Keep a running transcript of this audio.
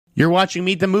You're watching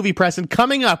Meet the Movie Press, and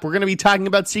coming up, we're going to be talking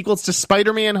about sequels to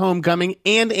Spider-Man Homecoming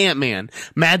and Ant-Man,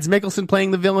 Mads Mikkelsen playing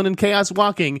the villain in Chaos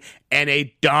Walking, and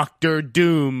a Doctor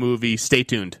Doom movie. Stay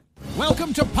tuned.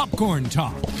 Welcome to Popcorn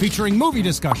Talk, featuring movie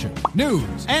discussion,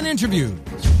 news, and interviews.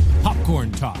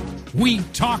 Popcorn Talk. We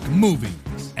talk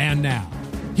movies. And now,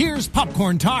 here's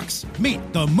Popcorn Talk's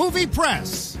Meet the Movie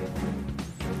Press.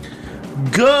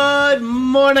 Good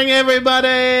morning,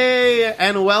 everybody,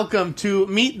 and welcome to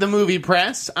Meet the Movie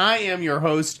Press. I am your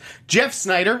host, Jeff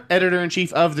Snyder,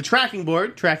 editor-in-chief of The Tracking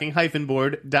Board,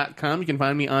 tracking-board.com. You can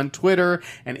find me on Twitter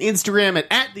and Instagram at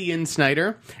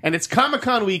 @TheInSnyder. And it's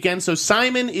Comic-Con weekend, so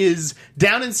Simon is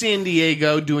down in San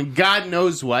Diego doing God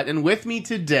knows what. And with me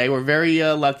today, we're very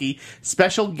lucky,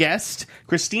 special guest,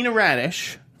 Christina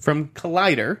Radish from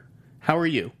Collider. How are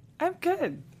you? I'm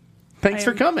good. Thanks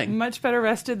for coming. Much better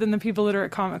rested than the people that are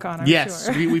at Comic-Con, I'm yes,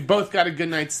 sure. we both got a good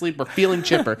night's sleep. We're feeling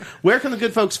chipper. Where can the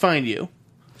good folks find you?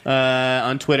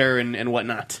 On Twitter and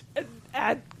whatnot?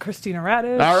 At Christina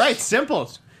Radish. All right,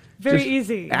 simple. Very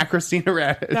easy. At Christina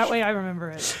Radish. That way I remember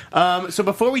it. So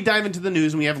before we dive into the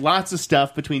news, and we have lots of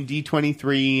stuff between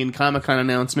D23 and Comic-Con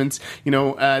announcements,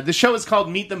 the show is called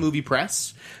Meet the Movie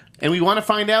Press, and we want to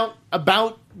find out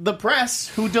about the press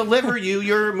who deliver you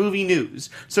your movie news.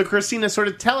 So, Christina, sort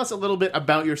of tell us a little bit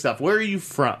about yourself. Where are you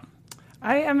from?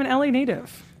 I am an LA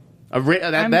native.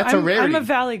 That's a rarity. I'm a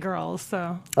Valley girl,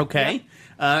 so... Okay.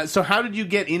 Yeah. So how did you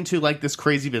get into, this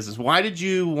crazy business? Why did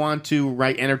you want to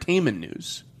write entertainment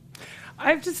news?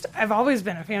 I've always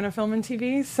been a fan of film and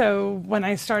TV, so when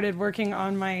I started working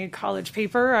on my college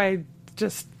paper, I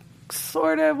just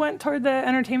sort of went toward the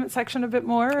entertainment section a bit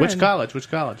more. Which college?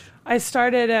 I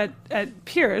started at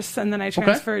Pierce, and then I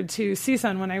transferred to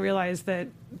CSUN when I realized that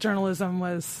journalism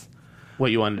was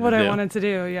what you wanted what to do. I wanted to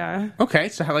do. Yeah. Okay,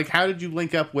 so how did you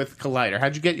link up with Collider? How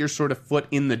did you get your sort of foot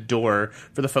in the door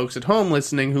for the folks at home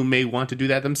listening who may want to do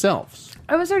that themselves?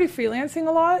 I was already freelancing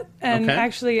a lot, and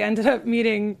actually ended up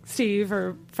meeting Steve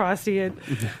or Frosty at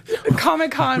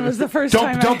Comic-Con was the first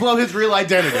time. Don't blow his real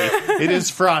identity. It is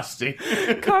Frosty.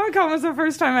 Comic-Con was the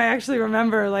first time I actually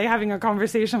remember having a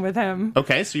conversation with him.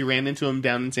 Okay, so you ran into him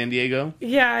down in San Diego?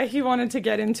 Yeah, he wanted to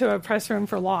get into a press room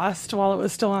for Lost while it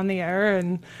was still on the air,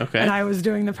 and I was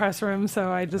doing the press room,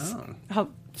 so I just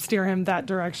helped steer him that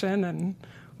direction, and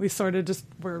we sort of just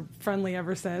were friendly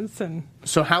ever since. And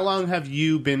so how long have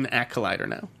you been at Collider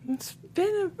now? It's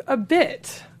been a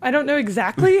bit. I don't know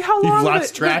exactly how long. You've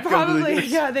lost track probably, over the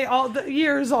years. Yeah, the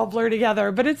years all blur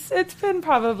together, but it's been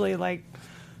probably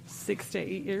 6 to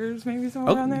 8 years, maybe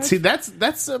somewhere around there. See, that's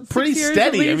pretty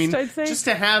steady. Least, I mean, I'd say. Just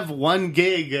to have one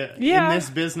gig in this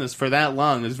business for that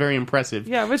long is very impressive.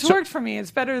 Yeah, which worked for me.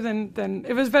 It's better than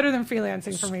it was better than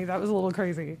freelancing for me. That was a little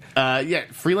crazy.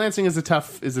 Freelancing is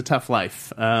a tough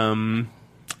life.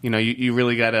 You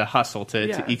really got to hustle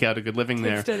to eke out a good living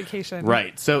there. It's dedication,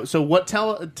 right? So what?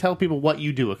 Tell people what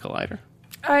you do at Collider.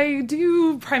 I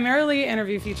do primarily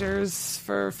interview features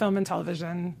for film and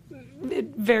television.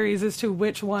 It varies as to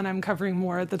which one I'm covering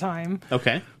more at the time.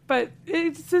 Okay. But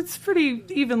it's pretty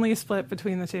evenly split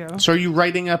between the two. So are you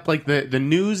writing up the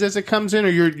news as it comes in, or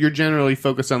you're generally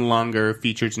focused on longer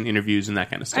features and interviews and that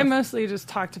kind of stuff? I mostly just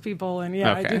talk to people, and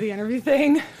I do the interview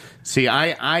thing. See,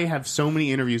 I have so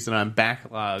many interviews that I'm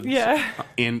backlogged. Yeah.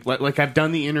 And I've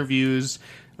done the interviews,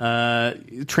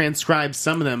 transcribe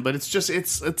some of them, but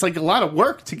it's a lot of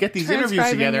work to get these interviews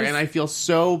together, and I feel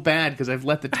so bad because I've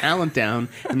let the talent down,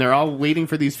 and they're all waiting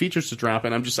for these features to drop,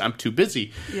 and I'm too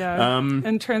busy. Yeah,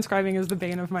 and transcribing is the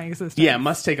bane of my existence. Yeah, it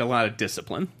must take a lot of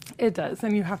discipline. It does,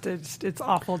 and you have to. It's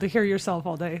awful to hear yourself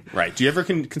all day. Right. Do you ever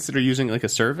consider using a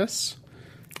service?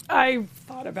 I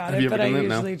thought about it, but I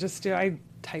usually just do. I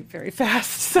type very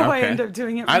fast, so I end up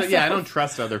doing it myself. I don't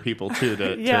trust other people too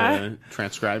to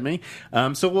transcribe me.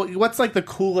 So what's the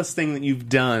coolest thing that you've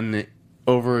done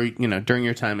over during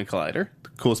your time at Collider? The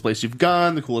coolest place you've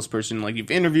gone, the coolest person you've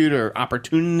interviewed, or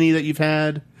opportunity that you've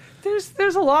had?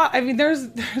 There's a lot. I mean, there's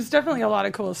definitely a lot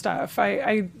of cool stuff.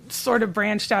 I sort of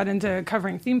branched out into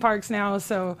covering theme parks now,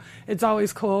 so it's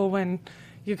always cool when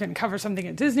you can cover something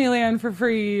at Disneyland for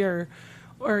free, or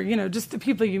just the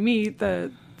people you meet,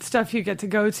 the stuff you get to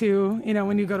go to,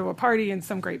 when you go to a party and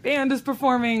some great band is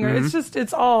performing, or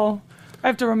it's all, I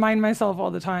have to remind myself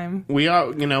all the time. We are,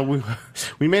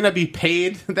 we may not be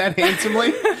paid that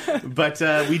handsomely, but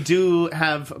we do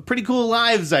have pretty cool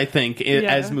lives, I think,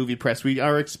 as movie press. We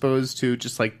are exposed to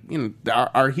just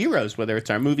our heroes, whether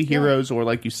it's our movie heroes or,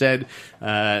 like you said,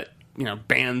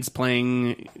 bands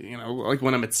playing,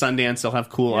 when I'm at Sundance, they'll have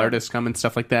cool artists come and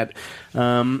stuff like that.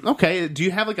 Okay, do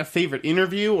you have a favorite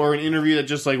interview or an interview that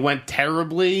just went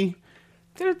terribly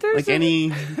There's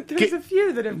a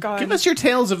few that have gone. Give us your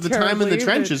tales of the time in the terribly,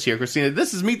 trenches here, Christina.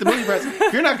 This is Meet the Movie Press.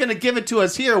 If you're not going to give it to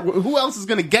us here, who else is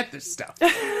going to get this stuff?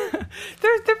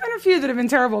 There've been a few that have been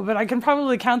terrible, but I can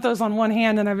probably count those on one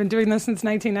hand, and I've been doing this since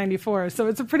 1994, so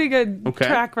it's a pretty good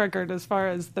track record as far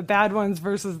as the bad ones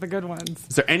versus the good ones.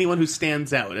 Is there anyone who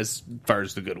stands out as far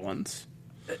as the good ones?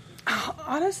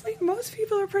 Honestly, most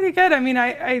people are pretty good. I mean,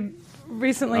 I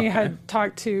recently had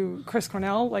talked to Chris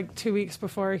Cornell like 2 weeks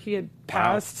before he had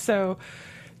passed, so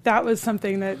that was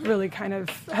something that really kind of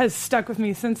has stuck with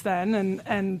me since then.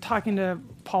 And talking to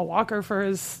Paul Walker for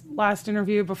his last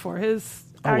interview before his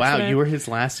accident. Wow, you were his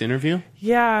last interview?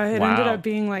 Yeah, it ended up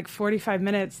being like 45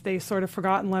 minutes. They sort of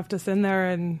forgot and left us in there,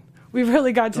 and we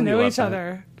really got to know each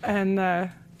other. And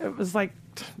it was like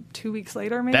 2 weeks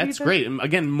later, maybe. That's great.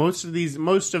 Again, most of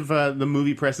the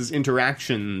movie press's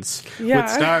interactions with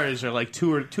stars are like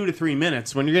 2 to 3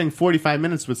 minutes. When you're getting 45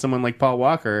 minutes with someone like Paul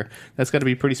Walker, that's got to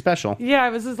be pretty special. Yeah,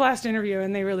 it was his last interview,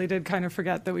 and they really did kind of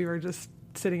forget that we were just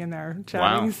sitting in there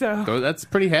chatting. Wow. So that's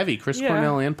pretty heavy. Chris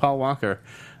Cornell and Paul Walker.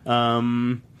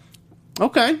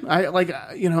 Okay,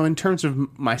 in terms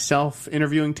of myself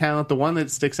interviewing talent, the one that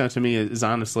sticks out to me is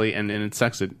honestly, and it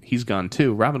sucks that he's gone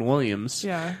too, Robin Williams,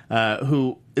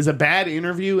 who is a bad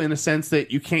interview in a sense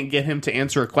that you can't get him to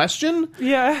answer a question,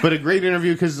 but a great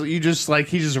interview because he just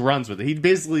runs with it. He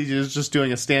basically is just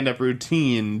doing a stand-up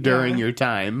routine during your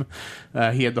time.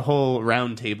 He had the whole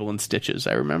round table in Stitches,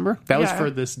 I remember. That was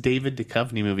for this David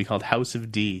Duchovny movie called House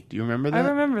of D. Do you remember that? I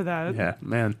remember that. Yeah,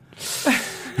 man.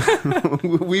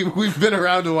 We've been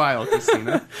around a while,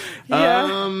 Christina. Do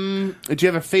you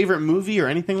have a favorite movie or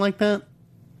anything like that?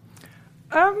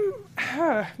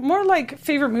 More like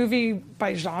favorite movie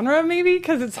by genre, maybe,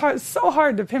 because it's so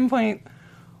hard to pinpoint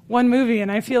one movie,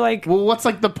 and I feel like... Well, what's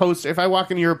like the poster? If I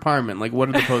walk into your apartment, like what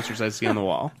are the posters I see on the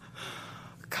wall?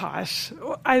 Gosh,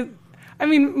 I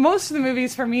mean, most of the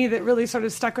movies for me that really sort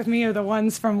of stuck with me are the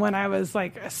ones from when I was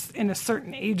like in a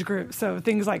certain age group. So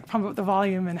things like Pump Up the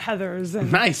Volume and Heathers.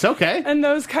 And, nice, okay. And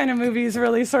those kind of movies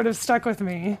really sort of stuck with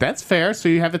me. That's fair. So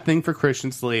you have a thing for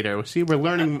Christian Slater. See, we're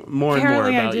learning more and more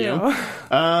about you.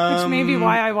 Which may be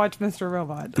why I watch Mr.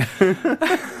 Robot.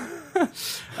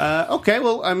 Okay,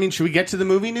 well, I mean, should we get to the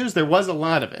movie news? There was a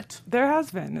lot of it. There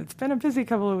has been. It's been a busy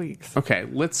couple of weeks. Okay,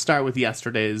 let's start with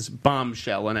yesterday's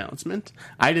bombshell announcement.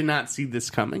 I did not see this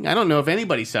coming. I don't know if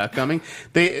anybody saw it coming.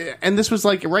 And this was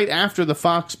like right after the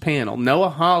Fox panel. Noah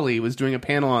Hawley was doing a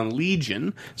panel on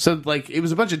Legion. So, like, it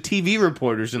was a bunch of TV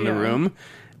reporters in the room.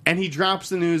 And he drops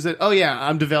the news that,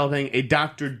 I'm developing a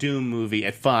Dr. Doom movie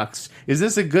at Fox. Is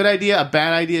this a good idea, a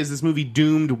bad idea? Is this movie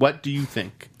doomed? What do you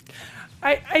think?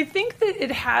 I think that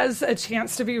it has a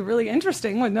chance to be really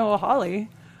interesting with Noah Hawley.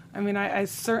 I mean, I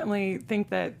certainly think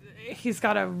that he's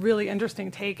got a really interesting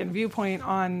take and viewpoint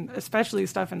on especially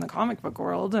stuff in the comic book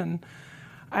world. And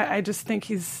I just think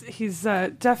he's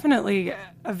definitely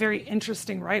a very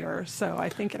interesting writer. So I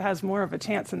think it has more of a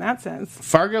chance in that sense.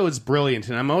 Fargo is brilliant,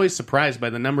 and I'm always surprised by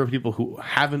the number of people who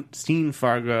haven't seen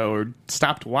Fargo or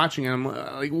stopped watching it. I'm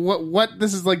like, what?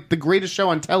 This is like the greatest show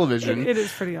on television. It is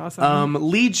pretty awesome.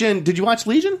 Legion. Did you watch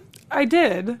Legion? I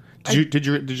did. Did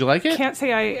you like it? Can't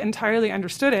say I entirely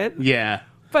understood it. Yeah.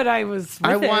 But I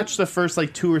watched the first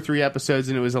like 2 or 3 episodes,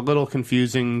 and it was a little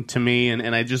confusing to me,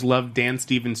 and I just loved Dan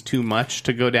Stevens too much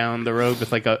to go down the road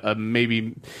with like a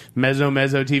maybe mezzo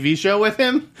TV show with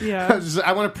him. Yeah.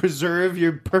 I want to preserve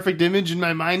your perfect image in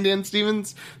my mind, Dan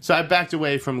Stevens. So I backed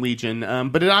away from Legion,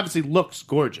 but it obviously looks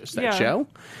gorgeous, that show.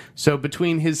 So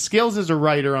between his skills as a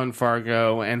writer on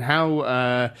Fargo and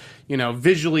how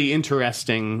visually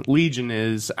interesting Legion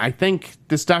is, I think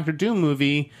this Dr. Doom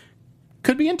movie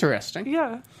could be interesting.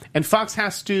 Yeah. And Fox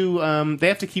has to, they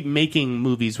have to keep making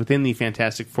movies within the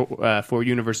Fantastic Four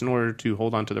universe in order to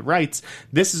hold on to the rights.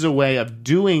 This is a way of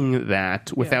doing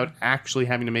that without actually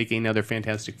having to make another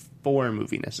Fantastic Four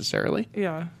movie necessarily.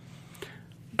 Yeah.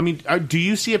 I mean, do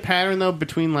you see a pattern, though,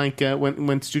 between like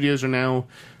when studios are now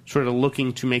sort of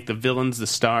looking to make the villains the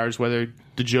stars, whether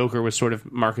the Joker was sort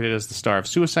of marketed as the star of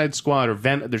Suicide Squad or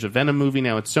there's a Venom movie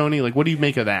now at Sony? Like, what do you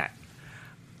make of that?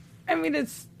 I mean,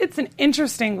 it's an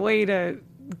interesting way to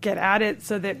get at it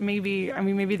so that maybe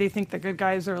they think the good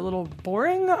guys are a little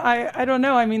boring. I don't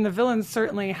know. I mean, the villains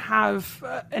certainly have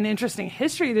an interesting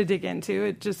history to dig into.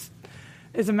 It just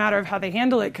is a matter of how they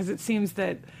handle it, because it seems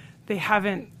that they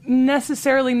haven't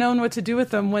necessarily known what to do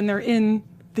with them when they're in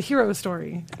the hero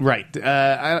story. Right.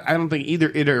 I don't think either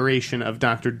iteration of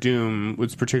Dr. Doom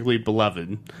was particularly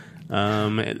beloved.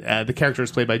 The character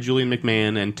is played by Julian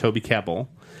McMahon and Toby Kebbell.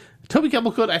 Toby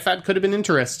Kebbell I thought could have been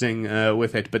interesting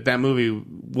with it, but that movie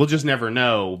we'll just never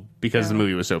know because the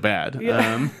movie was so bad.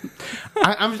 Yeah.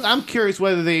 I'm curious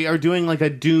whether they are doing like a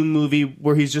Doom movie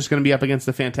where he's just going to be up against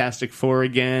the Fantastic Four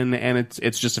again, and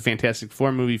it's just a Fantastic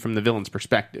Four movie from the villain's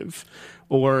perspective,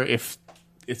 or if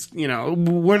it's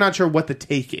we're not sure what the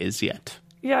take is yet.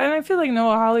 Yeah, and I feel like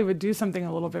Noah Hawley would do something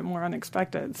a little bit more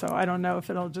unexpected, so I don't know if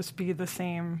it'll just be the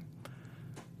same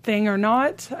thing or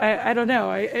not. I don't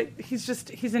know. He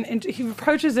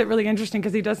approaches it really interesting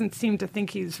because he doesn't seem to think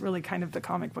he's really kind of the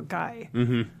comic book guy.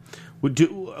 Mm-hmm.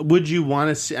 Would you want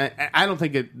to see? I don't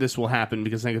think this will happen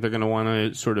because I think they're going to want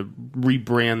to sort of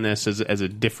rebrand this as a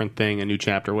different thing, a new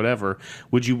chapter, whatever.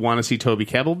 Would you want to see Toby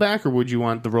Kebbell back, or would you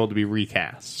want the role to be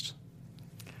recast?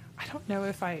 I don't know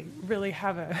if I really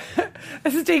have a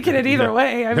stake in it either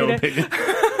way. I mean,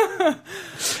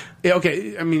 yeah,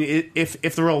 okay. I mean,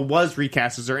 if the role was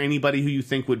recast, is there anybody who you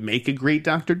think would make a great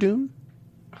Doctor Doom?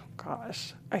 Oh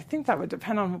gosh, I think that would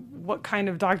depend on what kind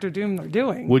of Doctor Doom they're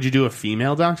doing. Would you do a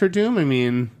female Doctor Doom? I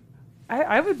mean,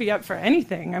 I would be up for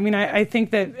anything. I mean, I think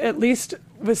that at least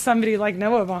with somebody like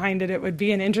Noah behind it, it would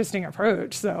be an interesting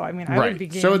approach. So, I mean, I would be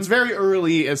game. So it's very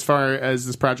early as far as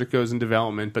this project goes in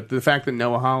development, but the fact that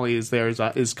Noah Hawley is there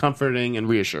is comforting and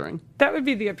reassuring. That would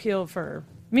be the appeal for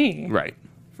me. Right.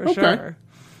 For sure.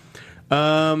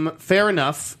 Fair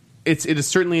enough. It is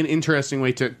certainly an interesting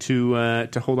way to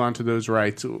hold on to those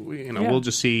rights. We'll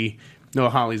just see. Noah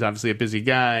Hawley's obviously a busy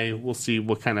guy. We'll see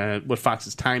what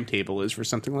Fox's timetable is for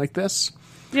something like this.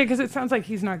 Yeah, because it sounds like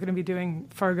he's not going to be doing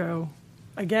Fargo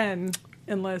again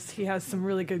unless he has some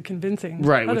really good convincing.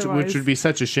 Right, which would be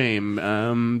such a shame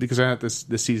because I thought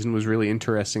this season was really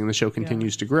interesting and the show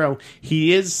continues to grow.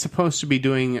 He is supposed to be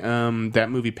doing that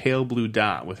movie Pale Blue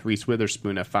Dot with Reese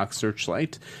Witherspoon at Fox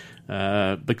Searchlight.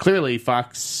 But clearly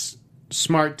Fox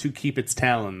smart to keep its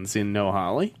talons in Noah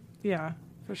Hawley. Yeah,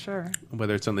 for sure.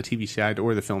 Whether it's on the TV side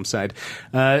or the film side.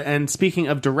 And speaking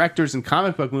of directors and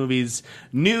comic book movies,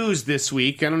 news this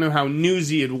week. I don't know how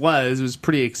newsy it was. It was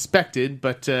pretty expected,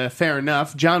 but fair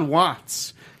enough. Jon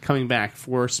Watts coming back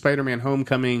for Spider-Man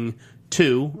Homecoming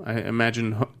 2. I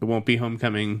imagine it won't be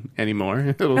Homecoming anymore.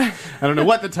 I don't know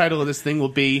what the title of this thing will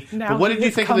be. Now but what did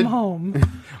you think of home.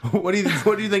 What do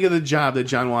you think of the job that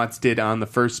Jon Watts did on the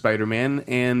first Spider-Man?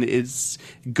 And is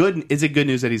it good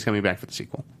news that he's coming back for the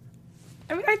sequel?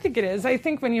 I mean, I think it is. I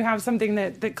think when you have something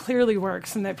that clearly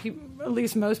works and that at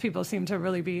least most people seem to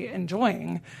really be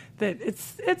enjoying, that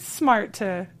it's smart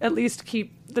to at least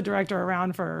keep the director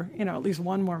around for at least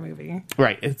one more movie.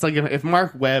 Right. It's like if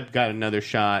Mark Webb got another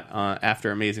shot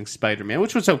after Amazing Spider-Man,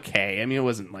 which was okay. I mean, it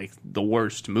wasn't like the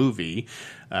worst movie.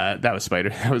 That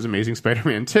was Amazing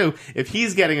Spider-Man 2. If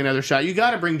he's getting another shot, you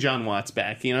got to bring Jon Watts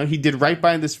back. He did right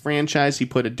by this franchise. He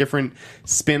put a different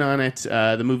spin on it.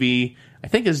 The movie, I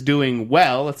think, is doing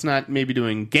well. It's not maybe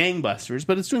doing gangbusters,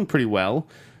 but it's doing pretty well.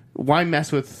 Why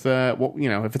mess with,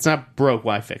 if it's not broke,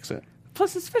 why fix it?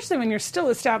 Plus, especially when you're still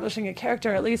establishing a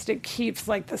character, at least it keeps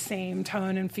like the same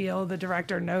tone and feel. The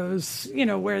director knows,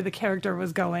 where the character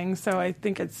was going. So I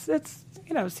think it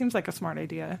seems like a smart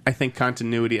idea. I think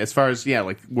continuity, as far as,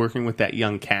 like working with that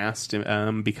young cast,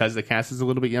 because the cast is a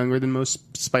little bit younger than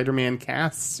most Spider-Man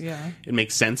casts, it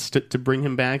makes sense to bring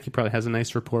him back. He probably has a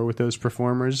nice rapport with those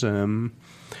performers. I don't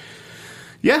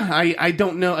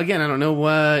know. Again, I don't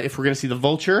know if we're going to see the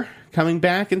Vulture coming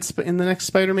back in the next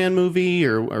Spider-Man movie,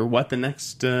 or what the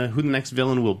next who the next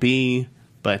villain will be.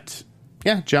 But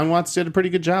yeah, Jon Watts did a pretty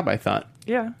good job, I thought.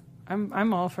 Yeah,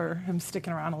 I'm all for him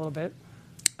sticking around a little bit.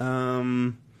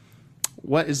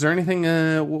 What is there anything?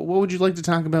 What would you like to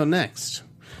talk about next?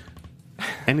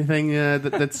 Anything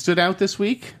that stood out this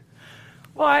week?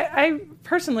 Well, I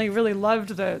personally really loved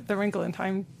the Wrinkle in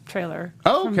Time trailer.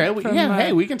 Oh, okay.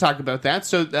 Hey, we can talk about that.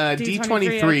 So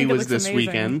D23 was this amazing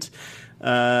weekend.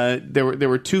 There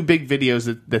were two big videos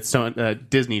that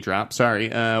Disney dropped. Sorry,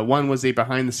 one was a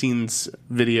behind-the-scenes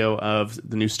video of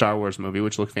the new Star Wars movie,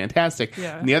 which looked fantastic.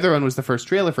 Yeah. And the other one was the first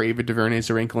trailer for Ava DuVernay's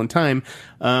A Wrinkle in Time.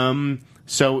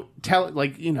 So tell,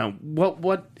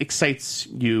 what excites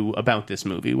you about this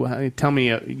movie? Tell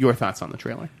me your thoughts on the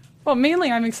trailer. Well,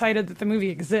 mainly I'm excited that the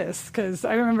movie exists because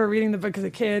I remember reading the book as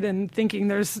a kid and thinking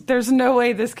there's no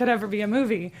way this could ever be a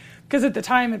movie, because at the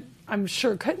time I'm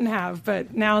sure couldn't have,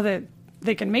 but now that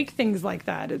they can make things like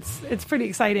that, it's pretty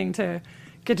exciting to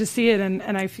get to see it,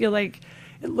 and I feel like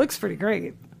it looks pretty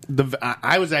great.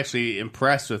 I was actually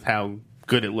impressed with how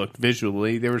good it looked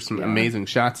visually. There were some amazing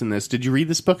shots in this. Did you read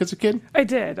this book as a kid? I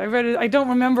did. I read it. I don't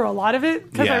remember a lot of it.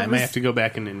 I may have to go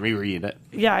back and reread it.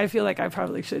 Yeah, I feel like I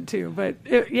probably should too. But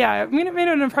it made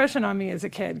an impression on me as a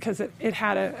kid because it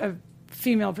had a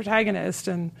female protagonist.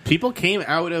 And people came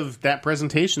out of that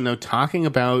presentation though talking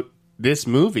about this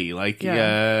movie. Like,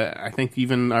 I think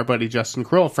even our buddy Justin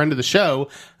Kroll, friend of the show,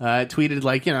 tweeted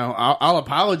like, all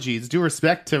apologies, due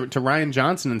respect to Rian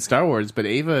Johnson and Star Wars, but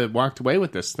Ava walked away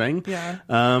with this thing. Yeah.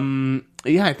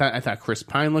 I thought Chris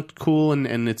Pine looked cool,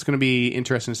 and it's going to be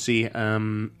interesting to see,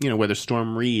 whether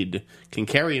Storm Reed can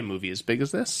carry a movie as big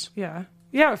as this. Yeah.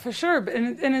 Yeah, for sure.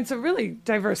 And it's a really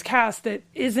diverse cast that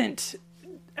isn't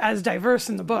as diverse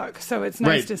in the book, so it's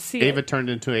nice to see Ava turned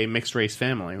into a mixed race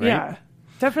family, right? Yeah.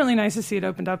 Definitely nice to see it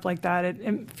opened up like that.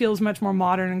 It feels much more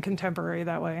modern and contemporary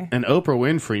that way. And Oprah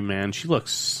Winfrey, man, she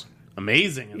looks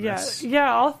amazing in this.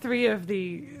 Yeah, all three of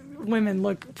the women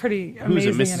look pretty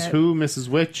amazing. Who's it? in Mrs. it. Who? Mrs.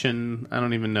 Which? And I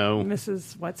don't even know.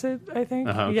 Mrs. What's it? I think.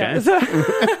 Okay. Yeah,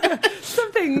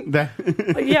 something.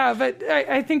 Yeah, but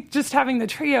I think just having the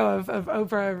trio of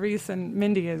Oprah, Reese, and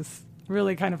Mindy is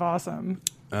really kind of awesome.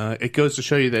 It goes to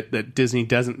show you that Disney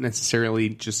doesn't necessarily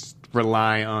just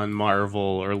rely on Marvel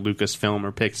or Lucasfilm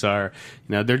or Pixar.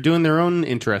 They're doing their own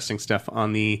interesting stuff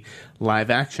on the live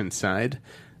action side.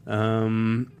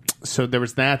 So there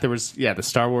was that. There was the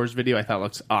Star Wars video. I thought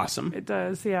looks awesome. It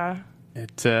does, yeah.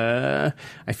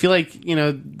 I feel like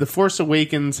The Force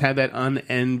Awakens had that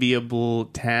unenviable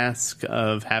task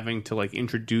of having to like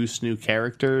introduce new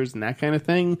characters and that kind of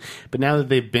thing. But now that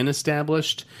they've been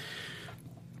established,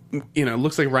 it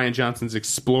looks like Rian Johnson's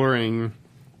exploring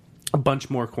a bunch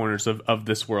more corners of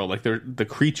this world. Like the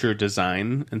creature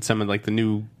design and some of like the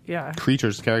new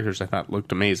characters I thought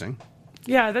looked amazing.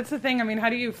 Yeah, that's the thing. I mean, how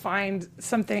do you find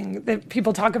something that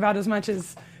people talk about as much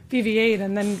as BB-8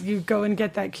 and then you go and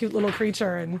get that cute little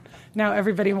creature and now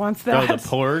everybody wants that? Oh, the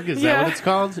Porg? Is that what it's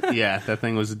called? Yeah, that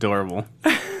thing was adorable.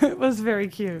 It was very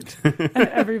cute. And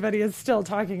everybody is still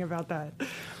talking about that.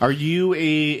 Are you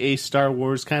a Star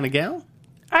Wars kind of gal?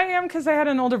 I am, because I had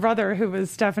an older brother who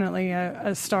was definitely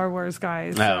a Star Wars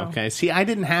guy. So. Oh, okay. See, I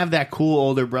didn't have that cool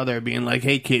older brother being like,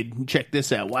 hey, kid, check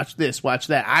this out. Watch this, watch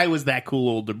that. I was that cool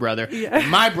older brother. Yeah.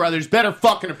 My brothers better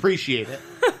fucking appreciate it.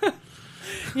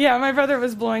 Yeah, my brother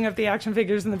was blowing up the action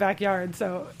figures in the backyard,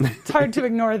 so it's hard to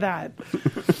ignore that.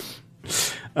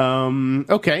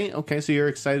 Okay, so you're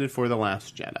excited for The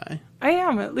Last Jedi. I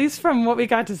am, at least from what we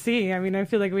got to see. I mean, I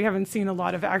feel like we haven't seen a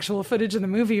lot of actual footage of the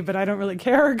movie, but I don't really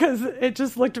care because it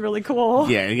just looked really cool.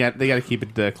 Yeah, they got to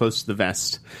keep it close to the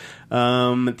vest.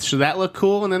 So that looked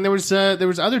cool, and then there was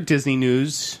other Disney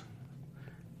news.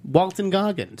 Walton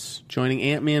Goggins joining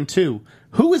Ant-Man 2.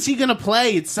 Who is he going to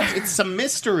play? It's some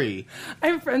mystery.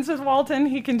 I'm friends with Walton.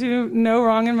 He can do no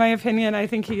wrong, in my opinion. I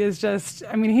think he is just,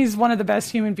 he's one of the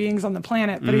best human beings on the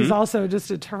planet, but he's also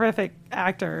just a terrific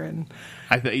actor. And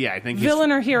I think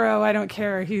villain or hero, I don't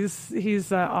care. He's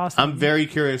awesome. I'm very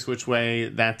curious which way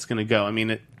that's going to go. I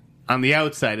mean, on the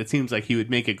outside, it seems like he would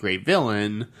make a great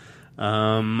villain.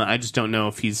 I just don't know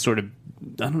if he's sort of,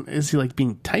 is he like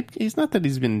being typed? It's not that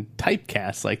he's been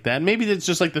typecast like that. Maybe it's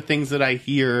just like the things that I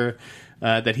hear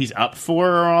that he's up for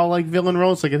are all like villain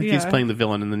roles. Like I think he's playing the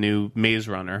villain in the new Maze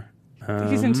Runner.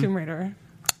 He's in Tomb Raider.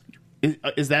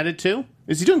 Is that it too?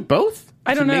 Is he doing both?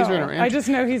 I don't know. I just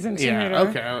know he's in Tomb Raider.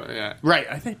 Okay, yeah, right.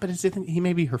 I think he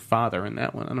may be her father in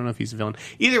that one. I don't know if he's a villain.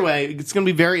 Either way, it's going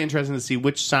to be very interesting to see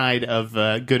which side of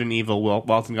good and evil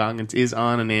Walton Goggins is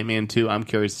on in Ant-Man 2. I'm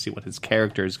curious to see what his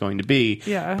character is going to be.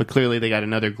 Yeah. But clearly they got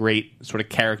another great sort of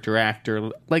character actor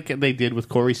like they did with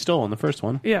Corey Stoll in the first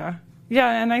one. Yeah. Yeah,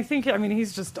 and I think,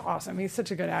 he's just awesome. He's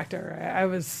such a good actor. I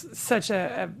was such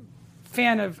a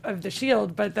fan of The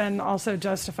Shield, but then also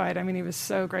Justified. He was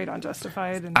so great on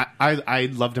Justified. And I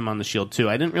loved him on The Shield, too.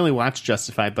 I didn't really watch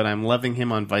Justified, but I'm loving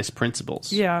him on Vice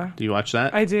Principals. Yeah. Do you watch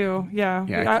that? I do, yeah.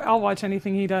 I'll watch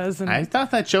anything he does. And I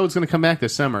thought that show was going to come back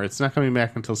this summer. It's not coming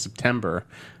back until September.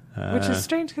 Which is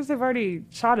strange because they've already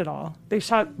shot it all. They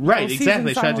shot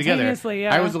exactly. Shot together.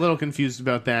 Yeah. I was a little confused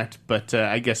about that, but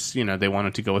I guess they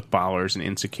wanted to go with Ballers and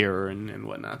Insecure and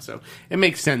whatnot. So it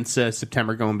makes sense.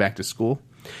 September going back to school.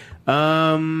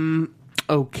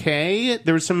 Okay,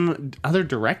 there was some other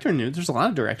director news. There's a lot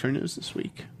of director news this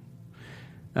week.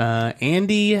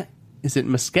 Andy, is it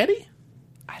Muschietti?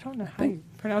 I don't know how you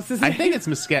pronounce his name. I think it's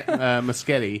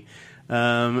Muschietti.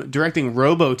 Directing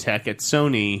Robotech at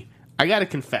Sony. I gotta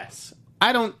confess,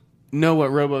 I don't know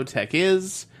what Robotech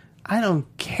is. I don't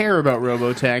care about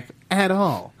Robotech at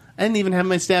all. I didn't even have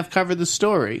my staff cover the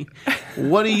story.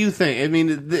 What do you think?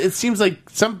 It seems like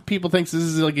some people think this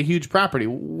is like a huge property.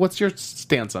 What's your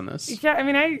stance on this?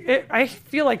 Yeah, I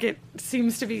feel like it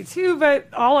seems to be too,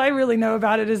 but all I really know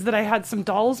about it is that I had some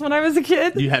dolls when I was a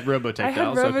kid. You had Robotech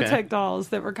dolls? I had Robotech dolls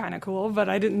that were kind of cool, but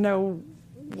I didn't know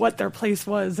what their place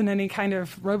was in any kind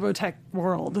of Robotech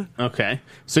world. Okay.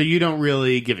 So you don't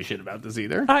really give a shit about this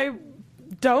either? I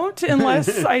don't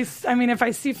unless I mean, if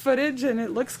I see footage and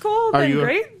it looks cool, then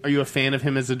great. Are you a fan of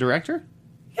him as a director?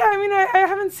 Yeah, I mean, I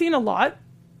haven't seen a lot,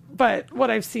 but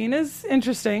what I've seen is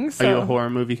interesting. So. Are you a horror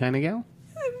movie kind of gal?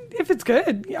 If it's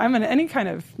good, I'm an any kind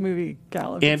of movie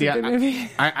gal. If Andy, it's a good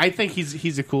movie. I think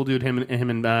he's a cool dude. Him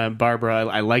and Barbara,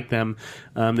 I like them.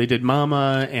 They did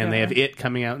Mama, and they have It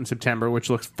coming out in September, which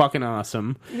looks fucking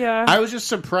awesome. Yeah, I was just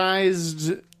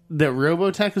surprised that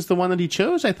Robotech is the one that he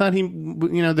chose. I thought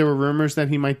there were rumors that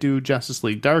he might do Justice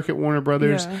League Dark at Warner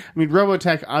Brothers. Yeah. I mean,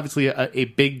 Robotech, obviously a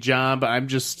big job. I'm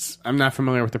not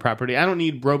familiar with the property. I don't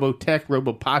need Robotech,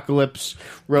 Robopocalypse,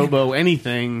 Robo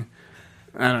anything.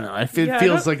 I don't know. It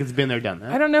feels like it's been there, done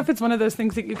that. I don't know if it's one of those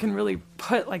things that you can really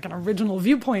put like an original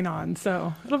viewpoint on.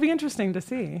 So it'll be interesting to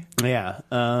see. Yeah.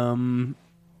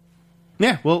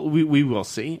 Yeah. Well, we will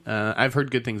see. I've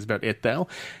heard good things about it, though.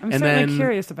 I'm certainly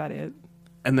curious about it.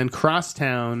 And then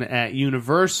Crosstown at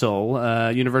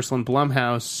Universal. Universal and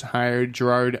Blumhouse hired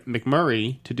Gerard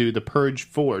McMurray to do The Purge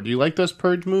 4. Do you like those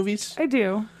Purge movies? I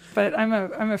do. But I'm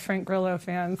a Frank Grillo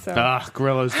fan, so...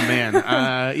 Grillo's the man.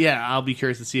 Yeah, I'll be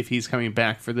curious to see if he's coming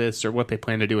back for this or what they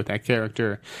plan to do with that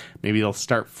character. Maybe they'll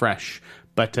start fresh.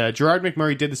 But Gerard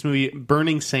McMurray did this movie,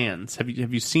 Burning Sands. Have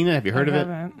you seen it? Have you heard of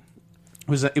it?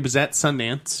 It was at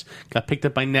Sundance, got picked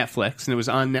up by Netflix, and it was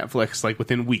on Netflix like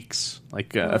within weeks,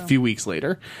 a few weeks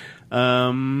later.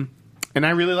 And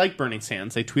I really like Burning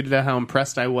Sands. I tweeted out how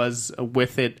impressed I was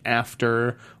with it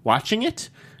after watching it.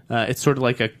 It's sort of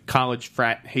like a college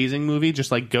frat hazing movie, just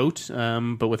like GOAT,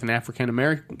 but with an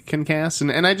African-American cast.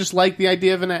 And I just like the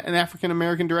idea of an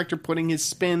African-American director putting his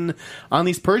spin on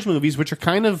these Purge movies, which are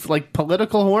kind of like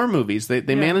political horror movies.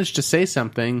 They managed to say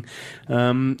something,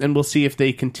 and we'll see if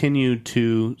they continue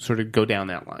to sort of go down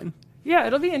that line. Yeah,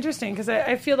 it'll be interesting because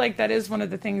I feel like that is one of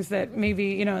the things that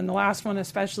maybe, in the last one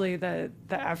especially, the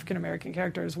African-American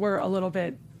characters were a little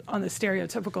bit on the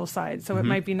stereotypical side. So it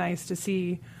might be nice to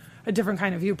see a different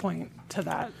kind of viewpoint to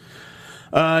that.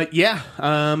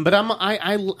 But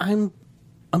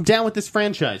I'm down with this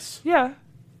franchise. Yeah.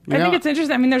 I think it's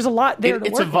interesting. I mean, there's a lot there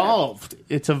to work evolved.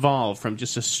 With. It's evolved from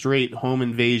just a straight home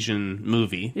invasion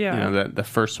movie. Yeah. The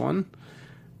first one.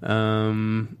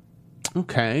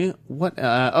 Okay. What?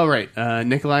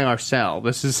 Nikolai Arcel.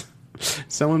 This is...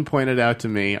 Someone pointed out to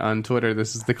me on Twitter,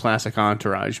 this is the classic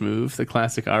Entourage move, the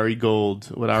classic Ari Gold,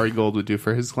 what Ari Gold would do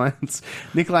for his clients.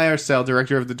 Nikolai Arcel,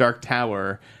 director of The Dark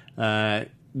Tower, I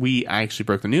actually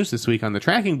broke the news this week on the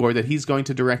tracking board that he's going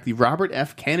to direct the Robert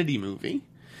F. Kennedy movie.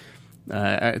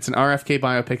 It's an RFK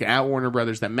biopic at Warner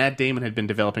Brothers that Matt Damon had been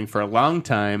developing for a long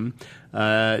time.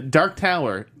 Dark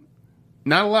Tower.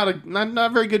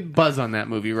 Not very good buzz on that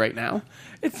movie right now.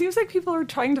 It seems like people are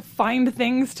trying to find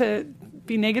things to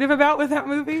be negative about with that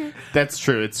movie. That's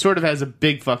true. It sort of has a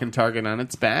big fucking target on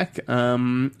its back.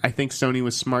 I think Sony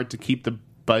was smart to keep the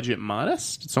budget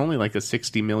modest. It's only like a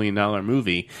 $60 million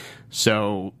movie.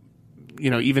 So,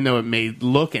 even though it may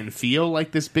look and feel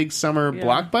like this big summer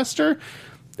blockbuster,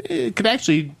 it could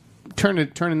actually turn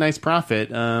a nice profit.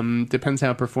 Depends how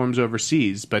it performs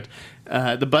overseas. But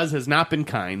the buzz has not been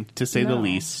kind, to say the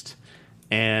least.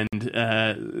 And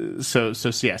so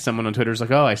yeah, someone on Twitter is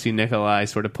like, "Oh, I see Nikolai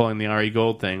sort of pulling the Ari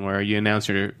Gold thing, where you announce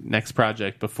your next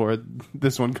project before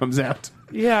this one comes out."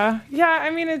 Yeah. I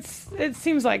mean, it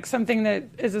seems like something that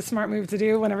is a smart move to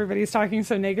do when everybody's talking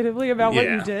so negatively about what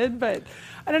you did. But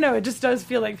I don't know. It just does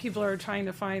feel like people are trying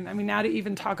to find. I mean, now to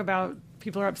even talk about.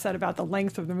 People are upset about the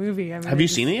length of the movie. I mean, have you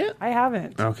seen it yet? I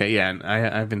haven't. Okay, yeah, I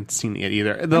haven't seen it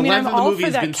either. The length of the movie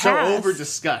has been so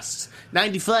over-discussed.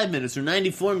 95 minutes or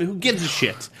 94 minutes, who gives a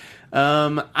shit?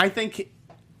 I think...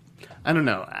 I don't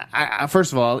know.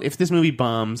 First of all, if this movie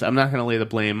bombs, I'm not going to lay the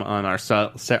blame on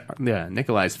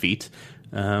Nikolai's feet.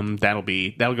 That'll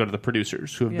go to the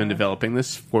producers who have been developing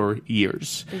this for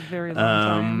years. A very long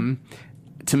time.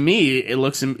 To me,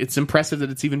 it's impressive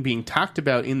that it's even being talked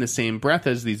about in the same breath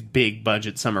as these big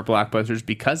budget summer blockbusters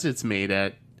because it's made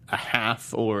at a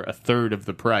half or a third of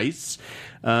the price.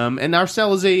 And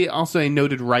Arcel is also a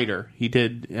noted writer.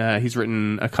 He's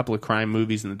written a couple of crime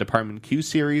movies in the Department Q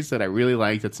series that I really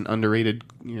like. That's an underrated.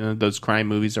 Those crime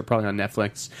movies are probably on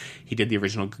Netflix. He did the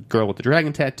original Girl with the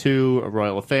Dragon Tattoo, A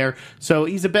Royal Affair. So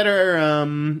he's a better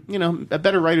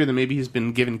writer than maybe he's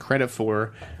been given credit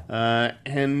for.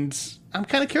 And I'm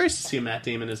kind of curious to see Matt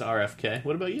Damon as RFK.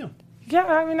 What about you? Yeah,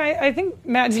 I mean, I think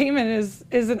Matt Damon is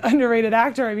an underrated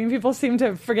actor. I mean, people seem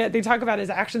to forget. They talk about his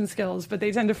action skills, but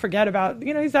they tend to forget about,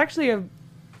 he's actually a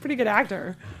pretty good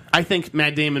actor. I think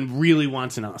Matt Damon really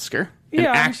wants an Oscar. An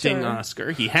acting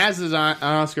Oscar. He has his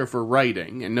Oscar for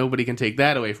writing, and nobody can take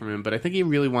that away from him, but I think he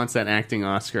really wants that acting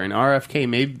Oscar, and RFK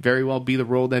may very well be the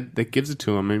role that gives it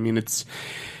to him. I mean, it's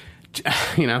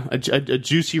a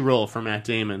juicy role for Matt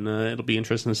Damon. It'll be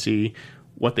interesting to see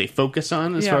what they focus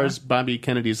on as far as Bobby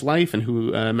Kennedy's life and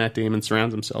who Matt Damon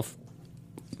surrounds himself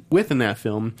with in that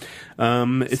film.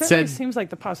 It certainly seems like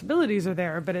the possibilities are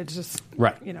there, but it's just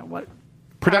right. What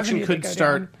production could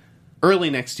start early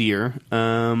next year.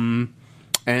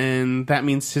 And that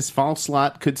means his fall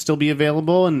slot could still be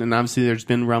available. And obviously there's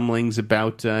been rumblings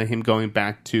about him going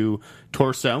back to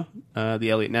Torso, the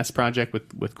Elliot Ness project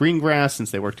with Greengrass,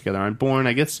 since they worked together on Bourne.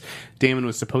 I guess Damon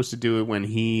was supposed to do it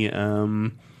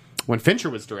when when Fincher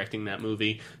was directing that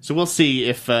movie. So we'll see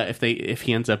if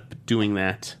he ends up doing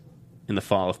that in the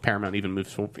fall, if Paramount even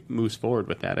moves forward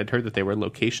with that. I'd heard that they were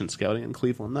location scouting in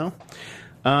Cleveland, though.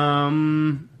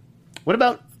 What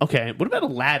about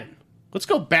Aladdin? Let's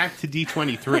go back to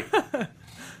D23.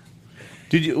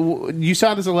 Did you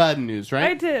saw this Aladdin news,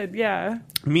 right? I did, yeah.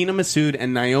 Mina Massoud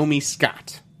and Naomi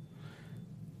Scott.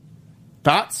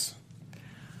 Thoughts?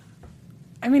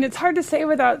 I mean, it's hard to say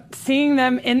without seeing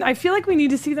them in. I feel like we need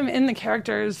to see them in the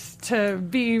characters to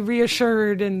be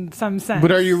reassured in some sense.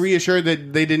 But are you reassured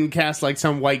that they didn't cast like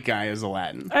some white guy as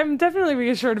Aladdin? I'm definitely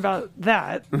reassured about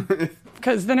that,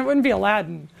 because then it wouldn't be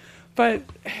Aladdin. But,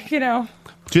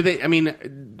 do they? I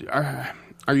mean,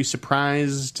 are you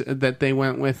surprised that they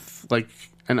went with like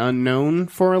an unknown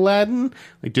for Aladdin?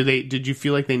 Like, did you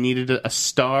feel like they needed a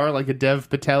star like a Dev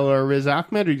Patel or a Riz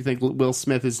Ahmed, or do you think Will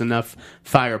Smith is enough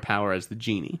firepower as the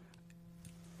genie?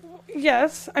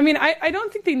 Yes. I mean, I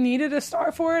don't think they needed a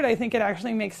star for it. I think it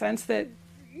actually makes sense that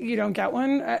you don't get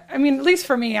one. I mean, at least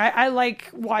for me, I like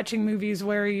watching movies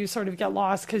where you sort of get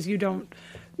lost because you don't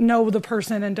know the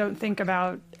person and don't think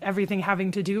about everything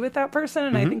having to do with that person.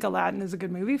 And I think Aladdin is a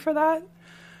good movie for that.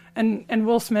 And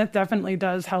Will Smith definitely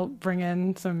does help bring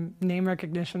in some name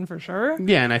recognition for sure.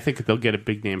 Yeah, and I think they'll get a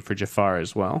big name for Jafar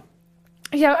as well.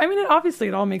 Yeah, I mean, obviously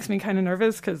it all makes me kind of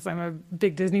nervous because I'm a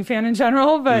big Disney fan in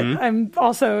general, but I'm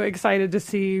also excited to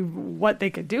see what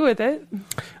they could do with it.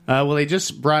 Well, they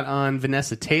just brought on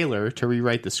Vanessa Taylor to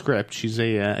rewrite the script. She's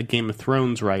a Game of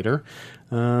Thrones writer.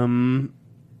 So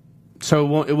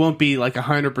it won't be like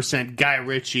 100% Guy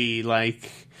Ritchie, like,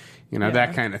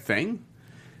 that kind of thing.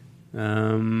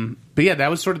 But yeah, that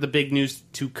was sort of the big news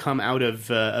to come out of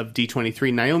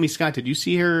D23. Naomi Scott, did you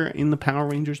see her in the Power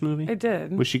Rangers movie? I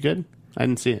did. Was she good? I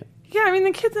didn't see it. Yeah, I mean,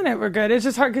 the kids in it were good. It's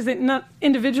just hard because not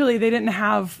individually they didn't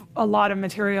have a lot of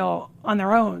material on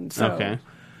their own. So. Okay.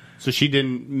 So she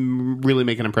didn't really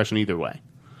make an impression either way.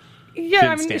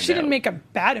 Yeah, I mean, she didn't make a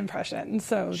bad impression,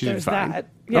 so there's that.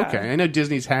 Yeah. Okay, I know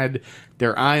Disney's had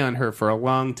their eye on her for a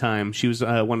long time. She was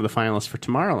one of the finalists for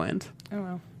Tomorrowland. Oh,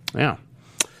 well. Yeah.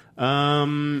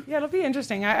 Yeah, it'll be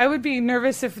interesting. I would be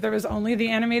nervous if there was only the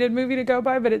animated movie to go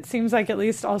by, but it seems like at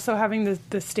least also having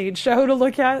the stage show to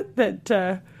look at,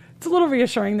 that it's a little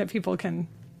reassuring that people can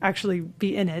actually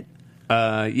be in it.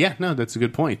 Yeah, no, that's a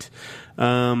good point.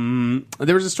 There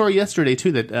was a story yesterday,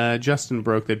 too, that Justin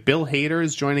broke, that Bill Hader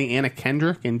is joining Anna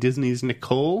Kendrick in Disney's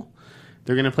Nicole.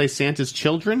 They're going to play Santa's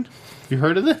children. Have you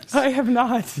heard of this? I have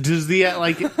not. Does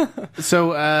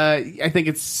so I think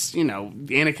it's,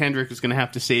 Anna Kendrick is going to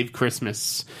have to save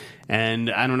Christmas. And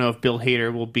I don't know if Bill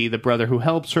Hader will be the brother who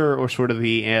helps her or sort of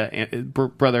the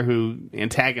brother who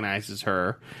antagonizes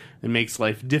her and makes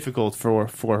life difficult for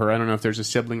her. I don't know if there's a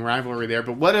sibling rivalry there.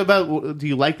 But do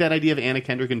you like that idea of Anna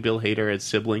Kendrick and Bill Hader as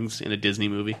siblings in a Disney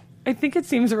movie? I think it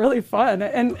seems really fun.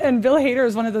 And Bill Hader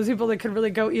is one of those people that could really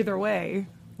go either way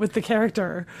with the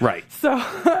character. Right. So,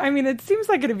 I mean, it seems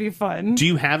like it'd be fun. Do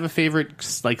you have a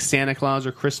favorite, like, Santa Claus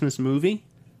or Christmas movie?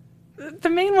 The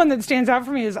main one that stands out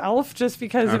for me is Elf, just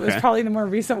because it was probably the more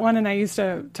recent one, and I used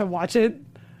to watch it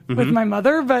with my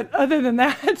mother. But other than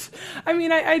that, I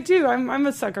mean, I do. I'm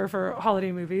a sucker for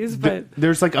holiday movies. But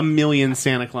there's like a million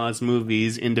Santa Claus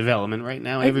movies in development right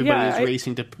now. Everybody is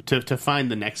racing to find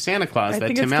the next Santa Claus,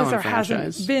 that Tim Allen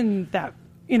franchise. Hasn't been that.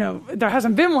 There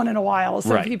hasn't been one in a while,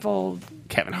 so people.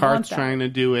 Kevin Hart's trying to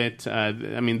do it.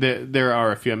 I mean, there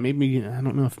are a few. Maybe, I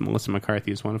don't know if Melissa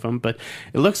McCarthy is one of them, but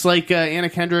it looks like Anna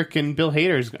Kendrick and Bill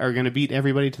Hader are going to beat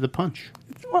everybody to the punch.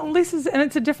 Well, at least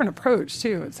it's a different approach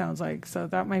too. It sounds like, so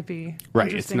that might be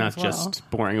right. It's not just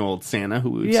boring old Santa who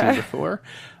we've seen before.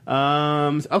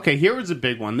 Okay, here was a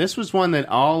big one. This was one that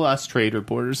all us trade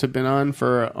reporters have been on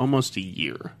for almost a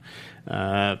year.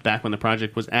 Back when the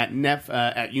project was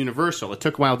at Universal. It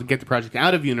took a while to get the project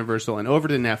out of Universal and over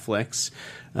to Netflix.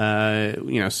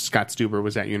 Scott Stuber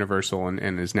was at Universal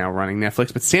and is now running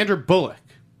Netflix. But Sandra Bullock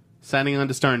signing on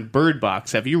to star in Bird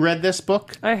Box. Have you read this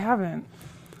book? I haven't.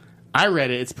 I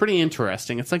read it. It's pretty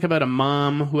interesting. It's like about a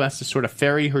mom who has to sort of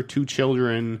ferry her two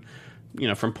children,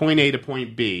 from point A to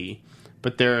point B,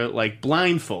 but they're like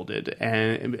blindfolded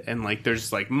and like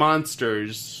there's like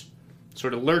monsters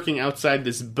sort of lurking outside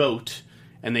this boat,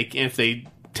 and if they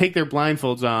take their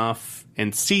blindfolds off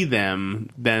and see them,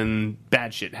 then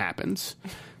bad shit happens.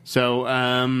 So,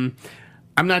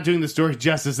 I'm not doing the story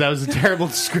justice. That was a terrible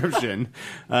description.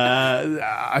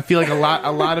 I feel like a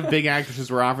lot of big actresses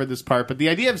were offered this part, but the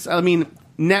idea of,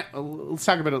 let's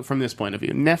talk about it from this point of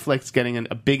view. Netflix getting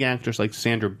a big actress like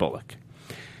Sandra Bullock.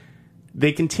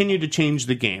 They continue to change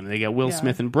the game. They got Will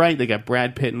Smith in Bright. They got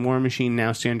Brad Pitt in War Machine.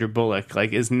 Now Sandra Bullock.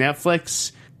 Like, is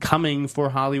Netflix coming for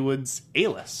Hollywood's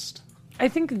A-list? I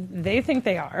think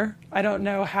they are. I don't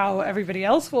know how everybody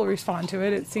else will respond to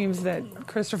it. It seems that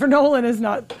Christopher Nolan is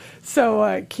not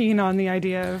so keen on the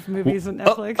idea of movies on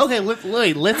Netflix. Okay,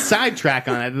 let's sidetrack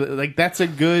on it. Like, that's a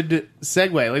good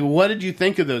segue. Like, what did you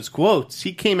think of those quotes?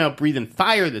 He came out breathing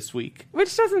fire this week.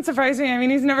 Which doesn't surprise me. I mean,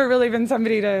 he's never really been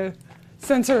somebody to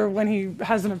censor when he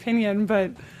has an opinion, but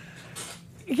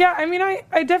yeah, I mean,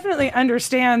 I definitely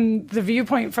understand the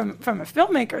viewpoint from a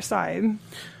filmmaker side.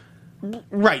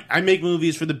 Right. I make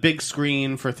movies for the big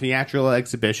screen, for theatrical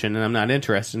exhibition, and I'm not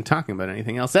interested in talking about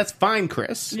anything else. That's fine,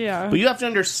 Chris. Yeah. But you have to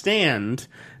understand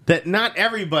that not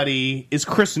everybody is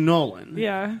Chris Nolan.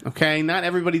 Yeah. Okay? Not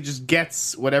everybody just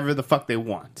gets whatever the fuck they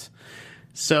want.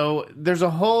 So there's a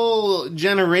whole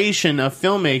generation of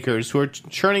filmmakers who are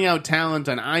churning out talent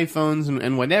on iPhones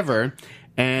and whatever,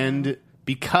 and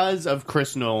because of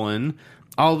Chris Nolan,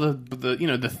 all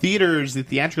the theaters, the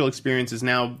theatrical experience is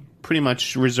now pretty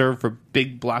much reserved for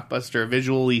big blockbuster,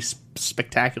 visually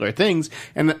spectacular things,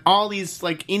 and all these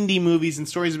like indie movies and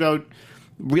stories about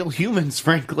real humans,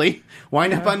 frankly,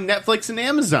 wind up on Netflix and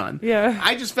Amazon. Yeah,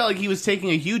 I just felt like he was taking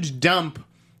a huge dump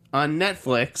on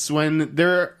Netflix when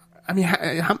they're. I mean,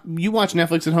 you watch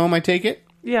Netflix at home, I take it?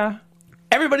 Yeah.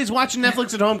 Everybody's watching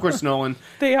Netflix at home, Chris Nolan.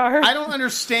 They are. I don't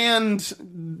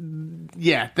understand.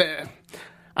 Yeah,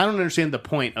 I don't understand the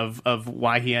point of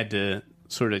why he had to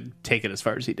sort of take it as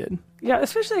far as he did. Yeah,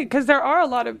 especially because there are a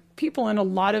lot of people in a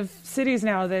lot of cities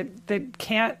now that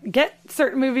can't get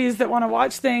certain movies, that want to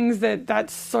watch things,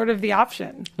 that's sort of the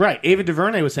option. Right. Ava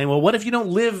DuVernay was saying, well, what if you don't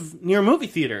live near a movie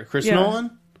theater, Chris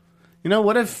Nolan? You know,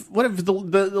 what if the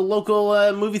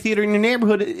local movie theater in your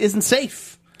neighborhood isn't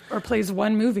safe? Or plays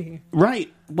one movie.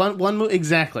 Right. One movie.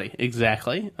 Exactly.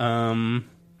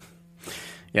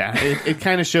 Yeah, it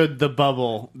kind of showed the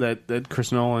bubble that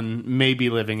Chris Nolan may be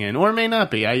living in, or may not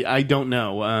be. I don't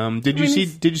know. Did you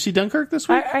see Dunkirk this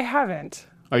week? I haven't.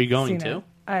 Are you going to?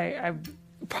 I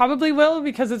probably will,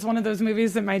 because it's one of those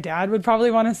movies that my dad would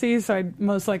probably want to see, so I'd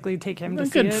most likely take him to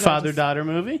see it. A good father-daughter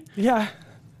movie. Yeah.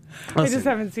 Listen, I just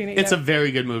haven't seen it yet. It's a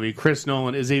very good movie. Chris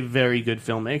Nolan is a very good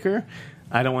filmmaker.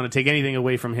 I don't want to take anything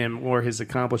away from him or his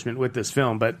accomplishment with this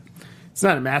film, but it's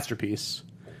not a masterpiece.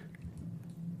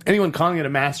 Anyone calling it a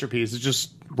masterpiece is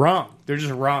just wrong. They're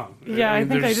just wrong. Yeah, I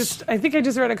think I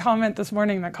just read a comment this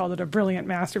morning that called it a brilliant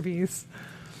masterpiece.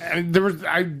 I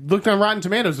looked on Rotten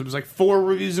Tomatoes. It was like 4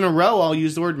 reviews in a row all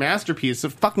use the word masterpiece.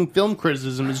 The fucking film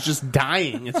criticism is just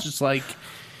dying. It's just like,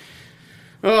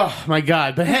 oh my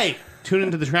god. But hey, tune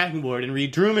into the Tracking Board and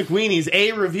read Drew McWeeney's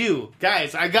A Review.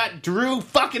 Guys, I got Drew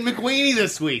fucking McWeeney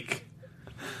this week.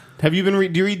 Have you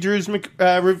been do you read Drew's Drew's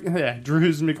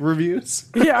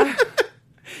McReviews? Yeah.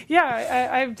 Yeah,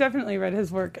 I've definitely read his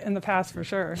work in the past for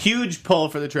sure. Huge pull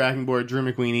for the Tracking Board. Drew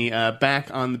McWeeney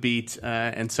back on the beat,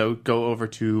 and so go over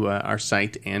to our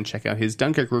site and check out his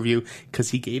Dunkirk review, because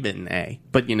he gave it an A.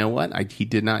 But you know what? He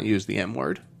did not use the M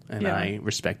word, and I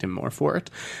respect him more for it.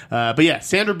 But yeah,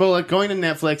 Sandra Bullock going to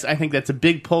Netflix. I think that's a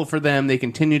big pull for them. They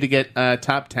continue to get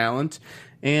top talent,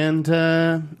 and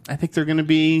I think they're going to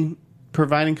be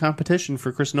providing competition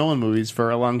for Chris Nolan movies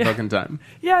for a long fucking time.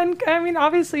 Yeah, and I mean,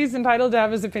 obviously he's entitled to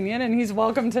have his opinion, and he's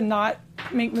welcome to not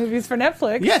make movies for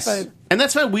Netflix. Yes, but and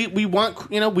that's fine. We want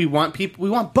people. We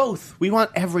want both. We want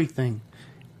everything.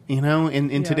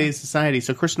 In today's society.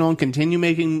 So Chris Nolan, continue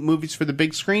making movies for the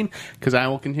big screen, because I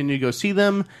will continue to go see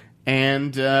them.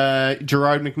 And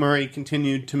Gerard McMurray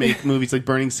continued to make movies like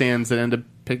Burning Sands that end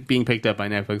up being picked up by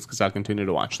Netflix, because I'll continue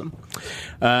to watch them.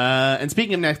 And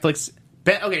speaking of Netflix.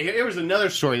 Here was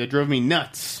another story that drove me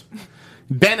nuts.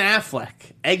 Ben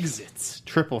Affleck exits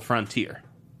Triple Frontier.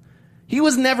 He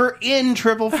was never in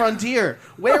Triple Frontier.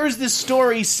 Where is this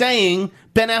story saying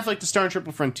Ben Affleck to star in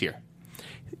Triple Frontier?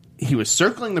 He was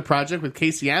circling the project with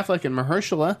Casey Affleck and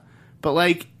Mahershala,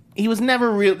 but he was never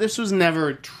real. This was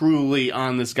never truly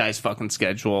on this guy's fucking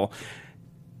schedule.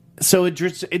 So it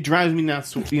drives me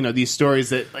nuts, these stories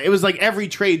that it was like every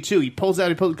trade too. He pulls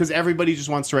out, because everybody just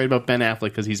wants to write about Ben Affleck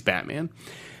because he's Batman.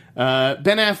 Ben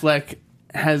Affleck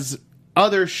has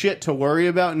other shit to worry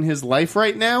about in his life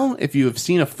right now. If you have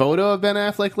seen a photo of Ben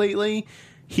Affleck lately,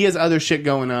 he has other shit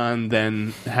going on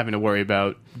than having to worry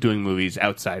about doing movies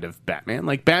outside of Batman.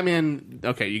 Like, Batman,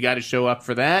 okay, you got to show up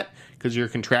for that because you're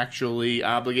contractually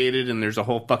obligated and there's a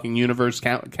whole fucking universe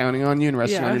counting on you and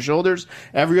resting on your shoulders.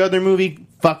 Every other movie,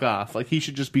 fuck off. Like, he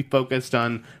should just be focused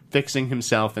on fixing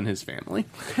himself and his family.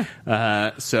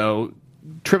 So,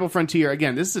 Triple Frontier,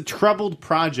 again, this is a troubled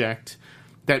project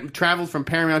that traveled from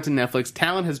Paramount to Netflix.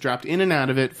 Talent has dropped in and out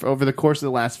of it over the course of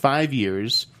the last 5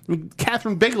 years. I mean,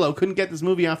 Catherine Bigelow couldn't get this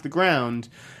movie off the ground.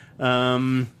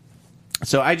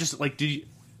 So I just, like,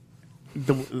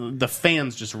 the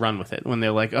fans just run with it when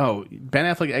they're like, oh, Ben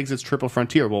Affleck exits Triple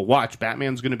Frontier. Well, watch,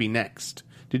 Batman's going to be next.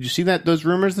 Did you see those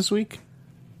rumors this week?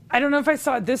 I don't know if I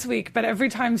saw it this week, but every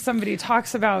time somebody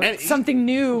talks about something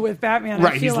new with Batman,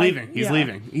 I feel he's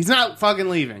leaving. He's not fucking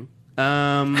leaving.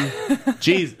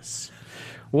 Jesus.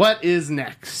 What is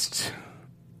next?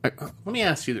 Let me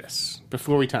ask you this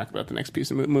before we talk about the next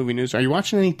piece of movie news. Are you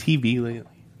watching any TV lately?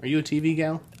 Are you a TV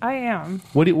gal? I am.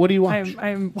 What do you watch?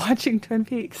 I'm watching Twin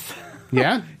Peaks.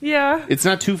 Yeah? Yeah. It's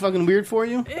not too fucking weird for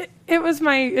you? It's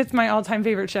my all-time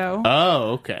favorite show. Oh,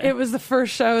 okay. It was the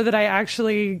first show that I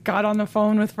actually got on the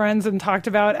phone with friends and talked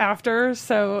about after,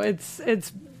 so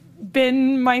it's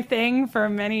been my thing for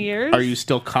many years. Are you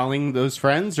still calling those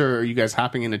friends, or are you guys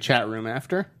hopping in a chat room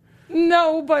after?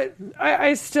 No, but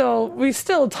we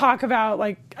still talk about,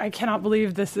 like, I cannot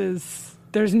believe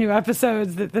there's new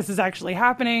episodes, that this is actually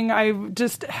happening. I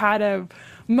just had a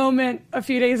moment a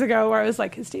few days ago where I was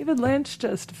like, is David Lynch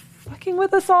just fucking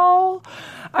with us all?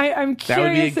 I'm curious. That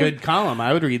would be a good column.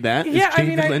 I would read that. Yeah, is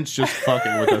David Lynch just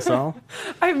fucking with us all?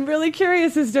 I'm really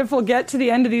curious as if we'll get to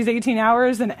the end of these 18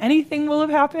 hours and anything will have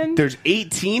happened. There's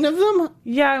 18 of them?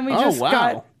 Yeah, and we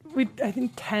got... I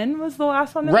think 10 was the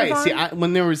last one that was on. Right, see,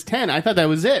 when there was 10, I thought that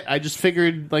was it. I just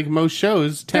figured, like most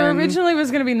shows, 10... There originally was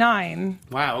going to be 9.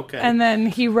 Wow, okay. And then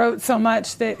he wrote so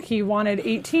much that he wanted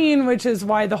 18, which is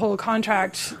why the whole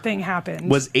contract thing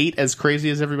happened. Was 8 as crazy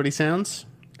as everybody says?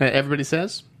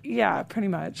 Yeah, pretty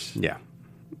much. Yeah.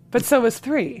 But so was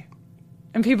 3.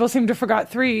 And people seem to forgot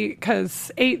 3 because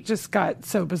 8 just got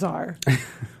so bizarre.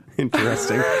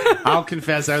 Interesting. I'll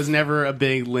confess, I was never a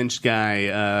big Lynch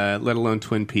guy, let alone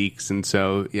Twin Peaks, and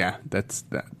so yeah,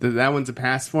 that one's a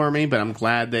pass for me. But I'm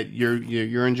glad that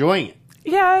you're enjoying it.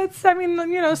 Yeah,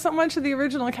 so much of the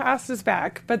original cast is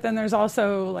back, but then there's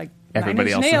also like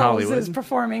everybody Nine Inch else Nails in Hollywood is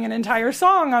performing an entire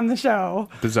song on the show.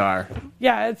 Bizarre.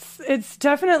 Yeah, it's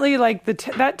definitely like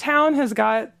that town has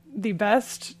got the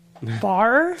best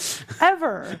bar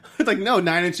ever. It's like, no,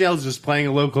 Nine Inch Nails is just playing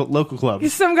a local club.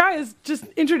 Some guy is just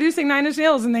introducing Nine Inch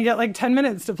Nails and they get like 10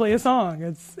 minutes to play a song.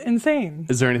 It's insane.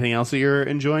 Is there anything else that you're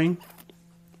enjoying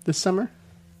this summer?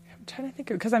 I'm trying to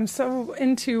think of, because I'm so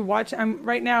into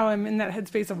right now I'm in that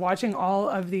headspace of watching all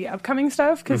of the upcoming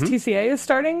stuff because TCA is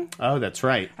starting. Oh, that's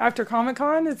right. After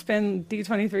Comic-Con, it's been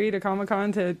D23 to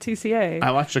Comic-Con to TCA. I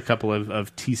watched a couple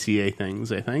of TCA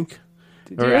things, I think.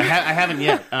 Did you? I haven't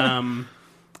yet.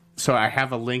 So I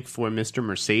have a link for Mr.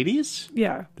 Mercedes.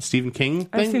 Yeah. The Stephen King thing.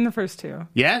 I've seen the first 2.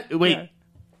 Yeah? Wait.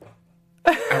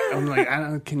 Yeah. I'm like, I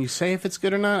don't know, can you say if it's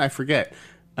good or not? I forget.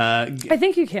 I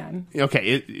think you can.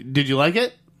 Okay. Did you like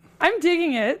it? I'm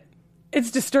digging it. It's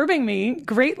disturbing me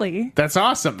greatly. That's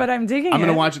awesome. But I'm digging it. I'm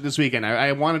going to watch it this weekend.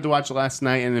 I wanted to watch it last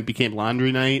night, and it became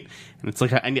laundry night. And it's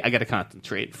like, I got to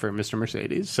concentrate for Mr.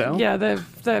 Mercedes. So yeah,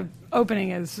 the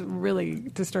opening is really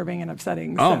disturbing and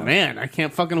upsetting. Oh, so. man. I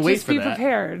can't fucking wait for that. Just be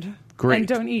prepared. Great. And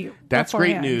don't eat That's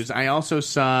beforehand. great news. I also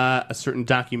saw a certain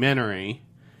documentary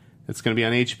that's going to be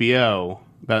on HBO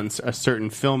about a certain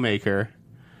filmmaker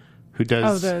who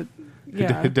does...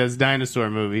 who does dinosaur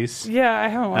movies. Yeah, I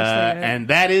haven't watched that yet. And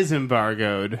that is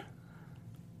embargoed.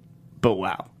 But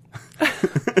wow. I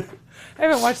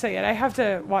haven't watched that yet. I have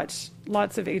to watch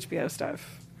lots of HBO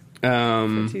stuff for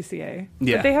TCA.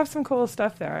 Yeah. But they have some cool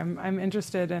stuff there. I'm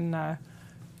interested in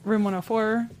Room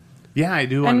 104. Yeah, I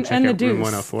do want to check and out the Deuce. Room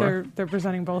 104. They're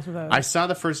presenting both of those. I saw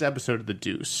the first episode of The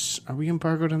Deuce. Are we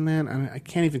embargoed on that? I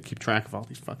can't even keep track of all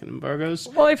these fucking embargoes.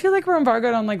 Well, I feel like we're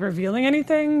embargoed on like revealing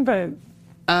anything, but...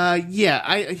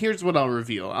 Here's what I'll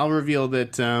reveal. I'll reveal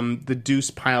that the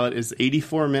Deuce pilot is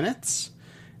 84 minutes,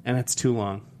 and that's too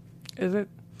long. Is it?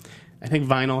 I think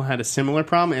Vinyl had a similar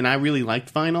problem, and I really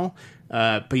liked Vinyl.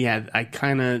 But yeah, I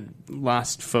kind of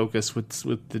lost focus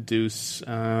with the Deuce.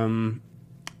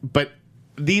 But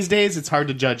these days, it's hard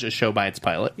to judge a show by its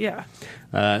pilot. Yeah.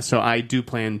 So I do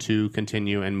plan to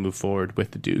continue and move forward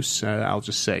with the Deuce. I'll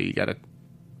just say you got to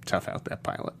tough out that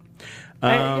pilot.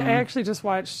 I actually just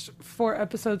watched 4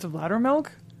 episodes of Loudermilk,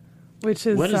 which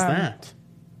is... What is that?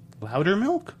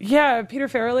 Loudermilk? Yeah, Peter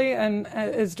Farrelly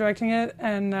is directing it,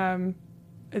 and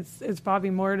It's Bobby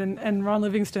Moore and Ron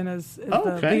Livingston is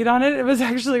Oh, the lead on it. It was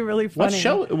actually really funny. What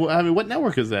show? I mean, what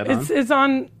network is that on? It's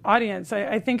on Audience.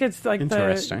 I think it's like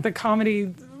Interesting. the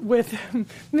comedy with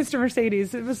Mr.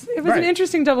 Mercedes. It was Right. an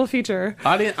interesting double feature.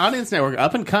 Audience Network,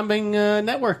 up and coming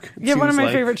network. it Yeah, one of seems my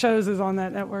like. favorite shows is on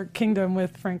that network, Kingdom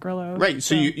with Frank Grillo. Right,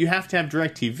 so you have to have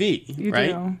DirecTV, You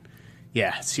right? do.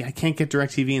 Yeah, see, I can't get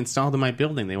DirecTV installed in my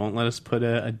building. They won't let us put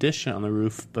a dish on the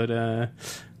roof, but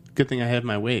good thing I have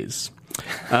my ways.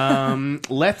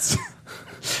 Let's...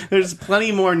 There's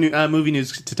plenty more movie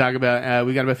news to talk about.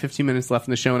 We got about 15 minutes left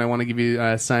in the show, and I want to give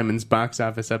you Simon's box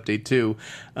office update, too.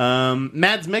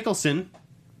 Mads Mikkelsen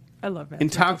I love it. in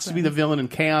talks to be the villain in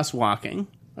Chaos Walking.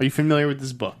 Are you familiar with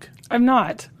this book? I'm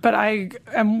not, but I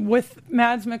am with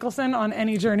Mads Mikkelsen on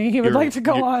any journey he would like to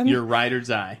go on. Your rider's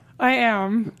eye. I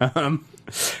am.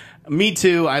 Me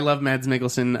too. I love Mads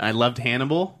Mikkelsen. I loved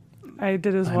Hannibal. I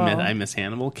did as well. I miss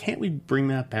Hannibal. Can't we bring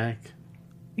that back?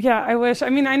 Yeah, I wish. I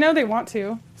mean, I know they want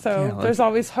to, so Yeah, like- there's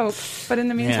always hope. But in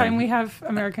the meantime, Man. we have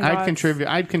American Gods.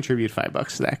 I'd contribute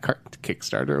 $5 to that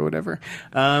Kickstarter or whatever.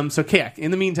 So, in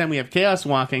the meantime, we have Chaos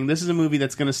Walking. This is a movie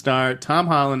that's going to star Tom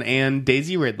Holland and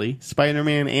Daisy Ridley,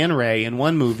 Spider-Man and Ray in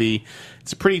one movie.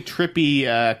 It's a pretty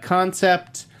trippy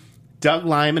concept. Doug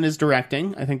Liman is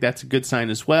directing. I think that's a good sign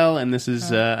as well. And this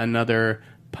is another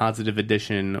positive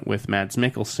addition with Mads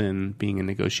Mikkelsen being in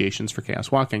negotiations for Chaos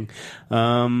Walking.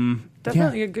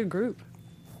 Definitely a good group.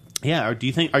 Yeah. Or do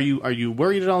you think are you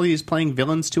worried at all he's playing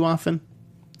villains too often?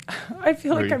 I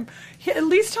feel like at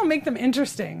least he'll make them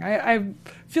interesting. I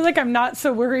feel like I'm not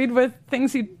so worried with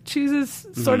things he chooses,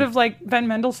 Mm-hmm. sort of like Ben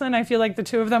Mendelsohn. I feel like the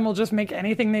two of them will just make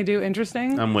anything they do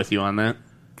interesting. I'm with you on that.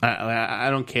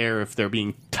 I don't care if they're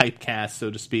being typecast,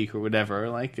 so to speak, or whatever.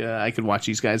 Like, I could watch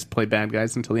these guys play bad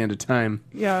guys until the end of time.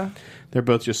 Yeah. They're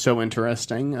both just so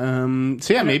interesting.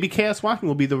 Maybe Chaos Walking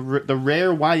will be the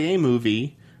rare YA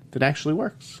movie that actually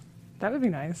works. That would be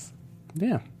nice.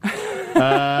 Yeah.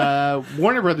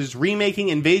 Warner Brothers remaking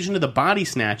Invasion of the Body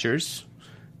Snatchers,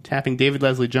 tapping David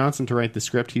Leslie Johnson to write the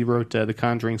script. He wrote The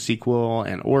Conjuring sequel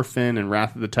and Orphan and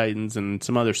Wrath of the Titans and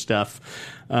some other stuff.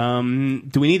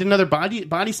 Do we need another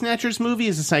Body Snatchers movie?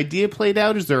 Is this idea played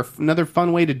out? Is there another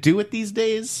fun way to do it these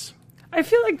days? I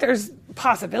feel like there's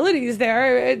possibilities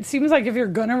there. It seems like if you're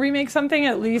going to remake something,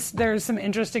 at least there's some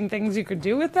interesting things you could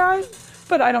do with that.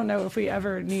 But I don't know if we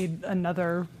ever need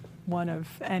another one of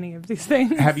any of these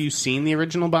things. Have you seen the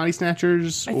original Body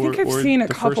Snatchers? I think I've seen a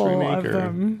the first couple remake, of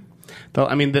them. Though,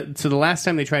 I mean, so the last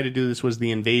time they tried to do this was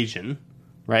The Invasion,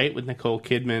 right, with Nicole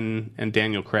Kidman and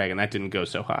Daniel Craig, and that didn't go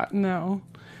so hot. No.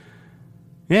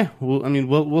 Yeah, well, I mean,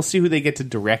 we'll see who they get to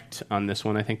direct on this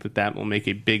one. I think that will make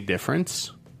a big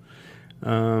difference.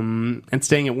 And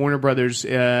staying at Warner Brothers,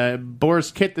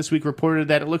 Boris Kitt this week reported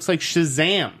that it looks like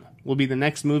Shazam will be the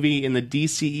next movie in the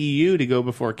DCEU to go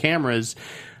before cameras.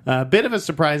 A bit of a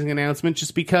surprising announcement,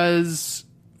 just because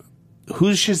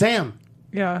who's Shazam?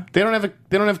 Yeah. They don't have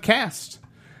a cast.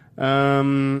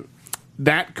 That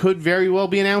could very well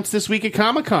be announced this week at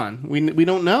Comic-Con. We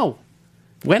don't know.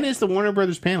 When is the Warner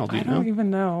Brothers panel? Do you I don't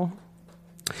even know.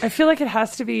 I feel like it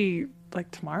has to be like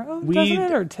tomorrow, doesn't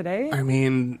it? Or today? I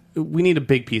mean, we need a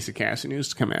big piece of cast news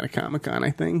to come out of Comic-Con,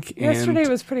 I think. Yesterday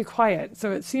was pretty quiet,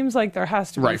 so it seems like there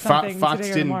has to be Right, something Fox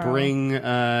today or didn't tomorrow. bring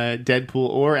Deadpool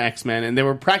or X-Men, and they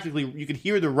were practically, you could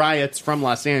hear the riots from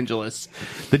Los Angeles.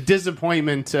 The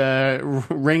disappointment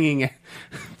ringing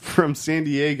from San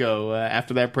Diego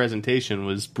after that presentation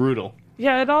was brutal.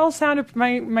 Yeah, it all sounded,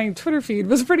 my Twitter feed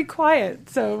was pretty quiet.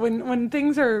 So when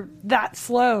things are that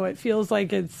slow, it feels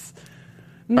like it's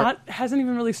hasn't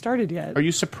even really started yet. Are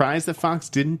you surprised that Fox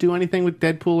didn't do anything with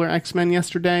Deadpool or X-Men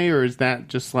yesterday, or is that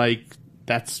just like,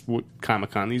 that's what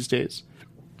Comic-Con these days?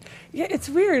 Yeah, it's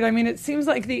weird. I mean, it seems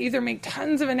like they either make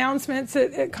tons of announcements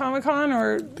at Comic-Con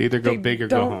or They either go big or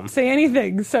don't go home. say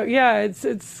anything. So yeah,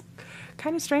 it's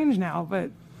kind of strange now, but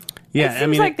Yeah, it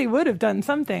seems like they would have done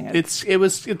something. It's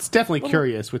definitely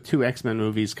curious with 2 X-Men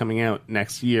movies coming out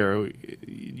next year.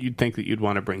 You'd think that you'd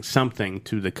want to bring something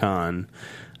to the con,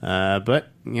 but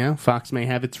you know, Fox may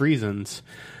have its reasons.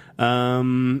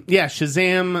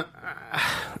 Shazam.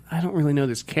 I don't really know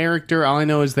this character. All I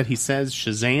know is that he says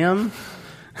Shazam.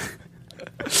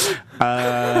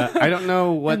 I don't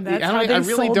know what. And that's I how they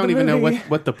really sold don't the even know movie.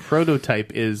 what the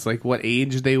prototype is. Like what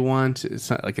age they want. It's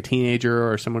not like a teenager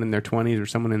or someone in their 20s or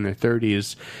someone in their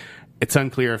 30s. It's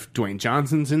unclear if Dwayne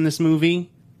Johnson's in this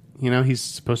movie. You know, he's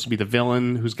supposed to be the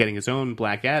villain who's getting his own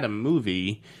Black Adam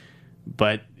movie.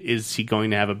 But is he going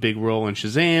to have a big role in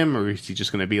Shazam, or is he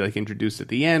just going to be like introduced at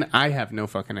the end? I have no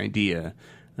fucking idea.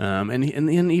 And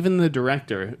even the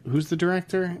director. Who's the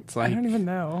director? It's like I don't even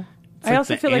know. I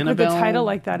also feel like with a Annabelle. title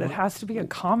like that, it has to be a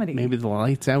comedy. Maybe the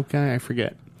Lights Out guy. I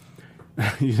forget.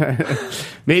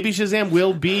 Maybe Shazam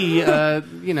will be,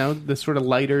 the sort of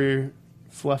lighter,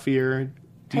 fluffier.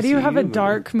 How do you have a movie.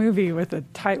 dark movie with a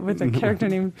character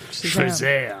named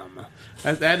Shazam?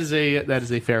 That is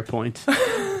a fair point.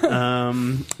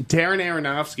 Darren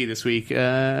Aronofsky this week.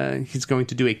 He's going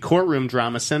to do a courtroom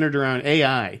drama centered around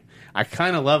AI. I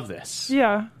kind of love this.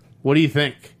 Yeah, What do you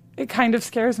think? it kind of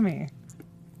scares me.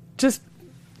 Just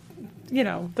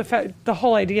the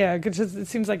whole idea, because it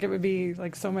seems like it would be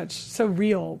like so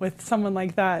real with someone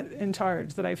like that in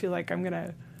charge that I feel like I'm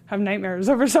gonna have nightmares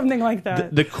over something like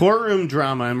that. The courtroom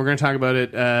drama, and we're going to talk about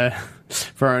it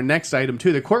for our next item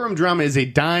too. The courtroom drama is a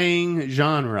dying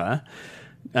genre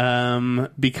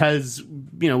because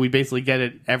we basically get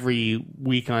it every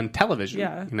week on television.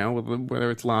 Yeah.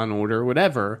 Whether it's Law and Order or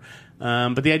whatever.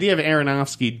 But the idea of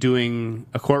Aronofsky doing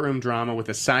a courtroom drama with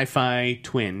a sci-fi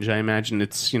twinge, I imagine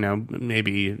it's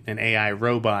maybe an AI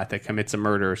robot that commits a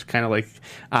murder. It's kind of like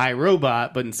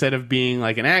iRobot, but instead of being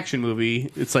like an action movie,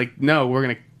 it's like, no, we're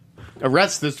going to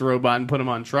arrest this robot and put him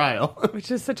on trial.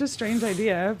 Which is such a strange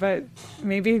idea, but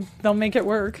maybe they'll make it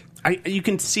work. You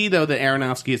can see, though, that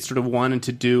Aronofsky had sort of wanted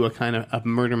to do a kind of a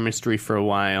murder mystery for a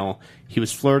while. He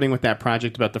was flirting with that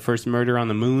project about the first murder on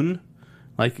the moon,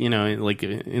 like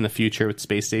in the future with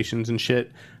space stations and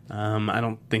shit. I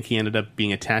don't think he ended up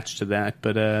being attached to that.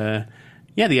 But,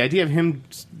 the idea of him,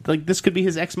 like, this could be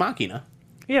his ex machina.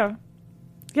 Yeah.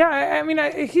 Yeah, I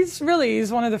mean, he's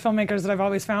one of the filmmakers that I've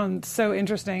always found so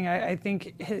interesting. I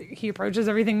think he approaches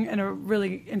everything in a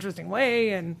really interesting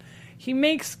way, and he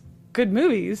makes good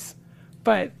movies,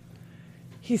 but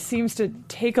he seems to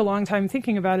take a long time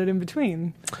thinking about it in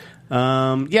between.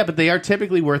 But they are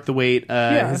typically worth the wait.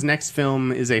 His next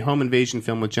film is a home invasion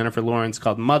film with Jennifer Lawrence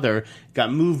called Mother.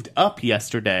 Got moved up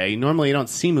yesterday. Normally you don't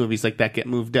see movies like that get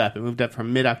moved up. It moved up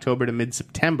from mid-October to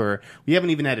mid-September. We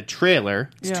haven't even had a trailer.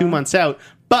 It's 2 months out.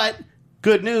 But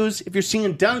good news, if you're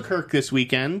seeing Dunkirk this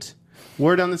weekend,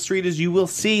 word on the street is you will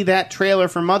see that trailer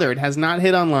for Mother. It has not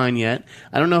hit online yet.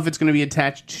 I don't know if it's going to be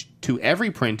attached to every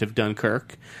print of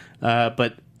Dunkirk,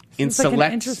 but in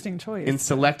interesting choice. In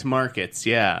select markets,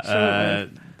 yeah.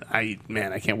 I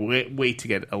can't wait to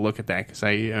get a look at that because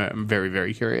I am very,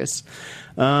 very curious.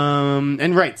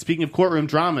 Speaking of courtroom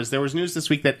dramas, there was news this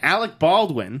week that Alec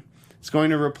Baldwin is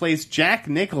going to replace Jack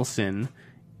Nicholson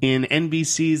in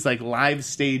NBC's live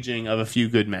staging of A Few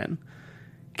Good Men.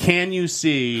 Can you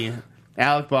see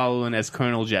Alec Baldwin as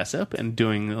Colonel Jessup and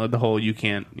doing the whole "you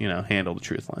can't handle the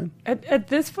truth" line? At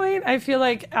this point, I feel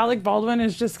like Alec Baldwin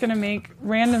is just going to make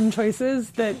random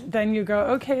choices that then you go,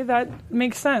 okay, that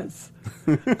makes sense.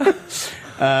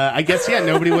 I guess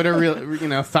nobody would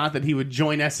have thought that he would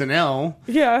join SNL.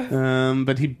 Yeah.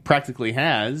 But he practically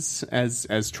has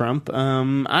as Trump.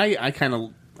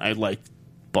 I like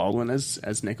Baldwin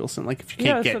as Nicholson. Like, if you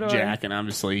can't get Jack, and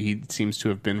obviously he seems to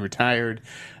have been retired.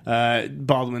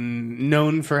 Baldwin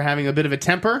known for having a bit of a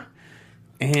temper.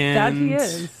 And that he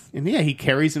is. And he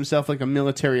carries himself like a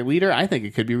military leader. I think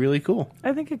it could be really cool.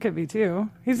 I think it could be too.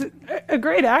 He's a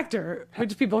great actor,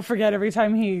 which people forget every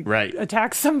time he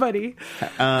attacks somebody.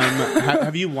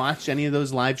 Have you watched any of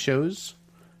those live shows?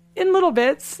 In little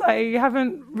bits. I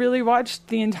haven't really watched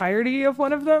the entirety of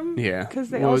one of them. Yeah, because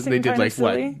they all seem kind of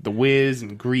silly. The Wiz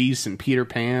and Grease and Peter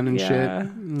Pan and shit. Yeah.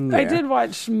 I did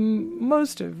watch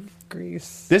most of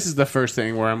Grease. This is the first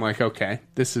thing where I'm like, okay,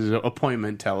 this is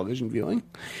appointment television viewing.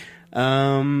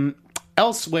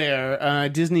 Elsewhere,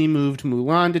 Disney moved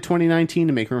Mulan to 2019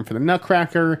 to make room for the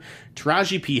Nutcracker.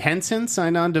 Taraji P. Henson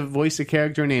signed on to voice a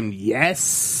character named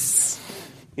Yes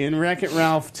in Wreck-It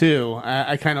Ralph 2.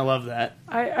 I kind of love that.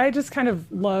 I just kind of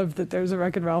love that there's a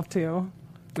Wreck-It Ralph 2.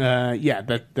 That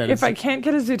if I can't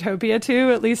get a Zootopia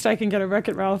 2, at least I can get a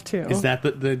Wreck-It Ralph 2. Is that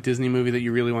the Disney movie that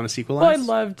you really want to sequelize?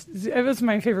 Well, it was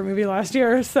my favorite movie last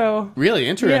year, so... Really?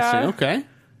 Interesting. Yeah. Okay.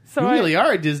 So you really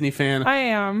are a Disney fan. I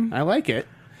am. I like it.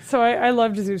 So I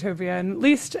loved Zootopia, and at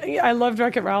least I loved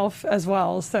Wreck-It Ralph as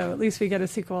well, so at least we get a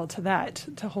sequel to that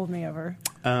to hold me over.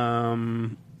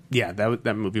 Yeah,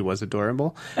 that movie was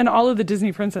adorable. And all of the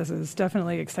Disney princesses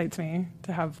definitely excites me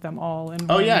to have them all in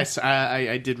one. Oh, yes.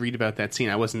 I did read about that scene.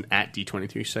 I wasn't at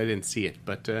D23, so I didn't see it,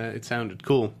 but it sounded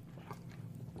cool.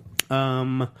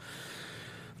 Let's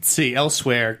see.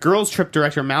 Elsewhere, Girls Trip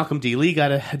director Malcolm D. Lee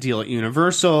got a deal at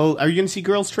Universal. Are you going to see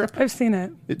Girls Trip? I've seen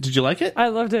it. Did you like it? I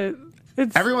loved it.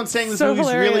 Everyone's saying this so movie's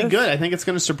hilarious. really good. I think it's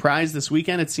going to surprise this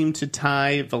weekend. It seemed to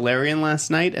tie Valerian last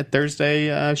night at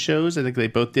Thursday shows. I think they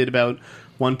both did about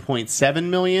 $1.7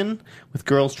 million, with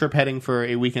Girls Trip heading for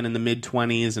a weekend in the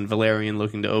mid-20s and Valerian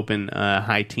looking to open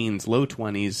high teens, low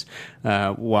 20s,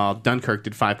 while Dunkirk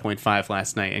did 5.5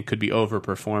 last night and could be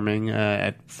overperforming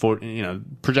at 40.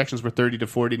 Projections were 30 to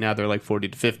 40. Now they're like 40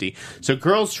 to 50. So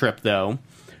Girls Trip, though,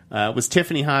 was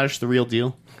Tiffany Haddish the real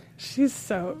deal? She's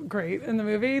so great in the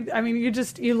movie. I mean,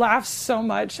 you laugh so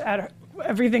much at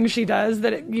everything she does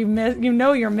that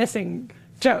you're missing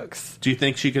jokes. Do you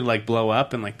think she could like blow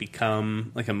up and like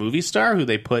become like a movie star who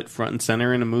they put front and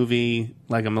center in a movie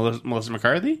like a Melissa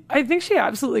McCarthy? I think she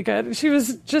absolutely could. She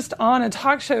was just on a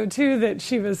talk show too that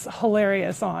she was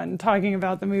hilarious on, talking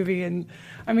about the movie. And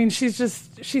I mean, she's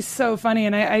so funny.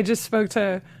 And I just spoke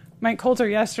to Mike Coulter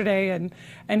yesterday,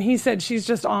 and he said she's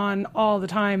just on all the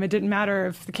time. It didn't matter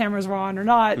if the cameras were on or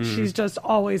not. She's just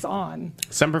always on.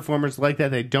 Some performers like that,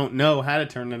 they don't know how to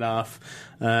turn it off.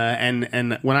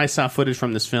 And when I saw footage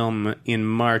from this film in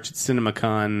March at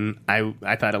CinemaCon,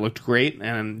 I thought it looked great,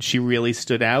 and she really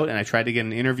stood out. And I tried to get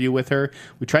an interview with her.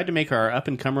 We tried to make her our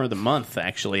up-and-comer of the month,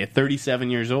 actually, at 37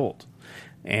 years old.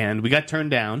 And we got turned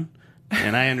down.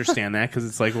 And I understand that, because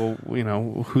it's like, well,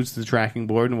 who's the tracking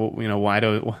board, and why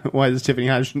does Tiffany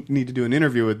Haddish need to do an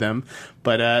interview with them?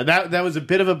 But that was a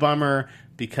bit of a bummer,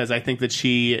 because I think that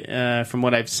she, from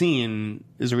what I've seen,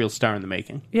 is a real star in the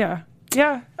making. Yeah.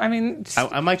 I mean,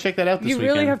 I might check that out this weekend. You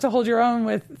really have to hold your own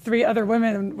with 3 other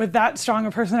women with that strong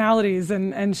of personalities,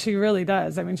 and she really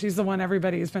does. I mean, she's the one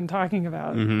everybody's been talking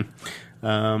about. Mm-hmm.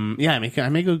 I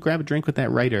may go grab a drink with the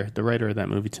writer of that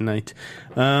movie tonight.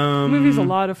 The movie's a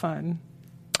lot of fun.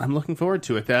 I'm looking forward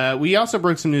to it. We also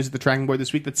broke some news at the tracking board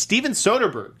this week that Steven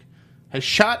Soderbergh has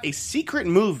shot a secret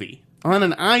movie on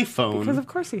an iPhone. Because of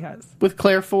course he has. With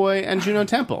Claire Foy and Juno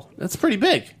Temple. That's pretty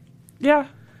big. Yeah.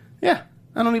 Yeah.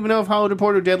 I don't even know if Hollywood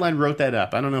Reporter or Deadline wrote that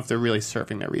up. I don't know if they're really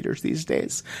serving their readers these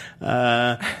days.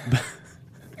 But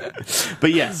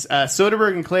yes,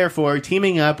 Soderbergh and Claire Foy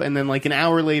teaming up, and then like an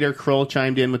hour later, Kroll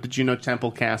chimed in with the Juno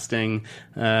Temple casting.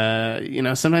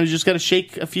 Sometimes you just got to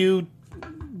shake a few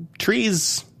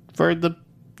trees for the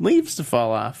leaves to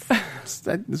fall off. Is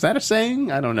that a saying?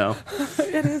 I don't know.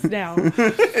 It is now.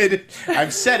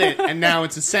 I've said it, and now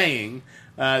it's a saying.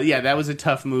 That was a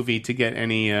tough movie to get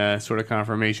any sort of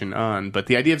confirmation on. But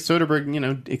the idea of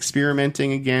Soderbergh,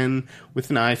 experimenting again with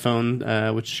an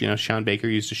iPhone, which, Sean Baker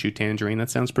used to shoot Tangerine,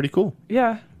 that sounds pretty cool.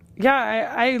 Yeah.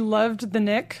 Yeah, I loved The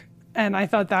Knick, and I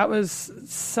thought that was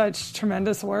such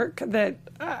tremendous work that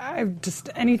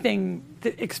anything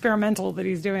experimental that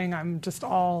he's doing, I'm just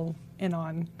all in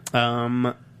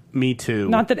on. Me too.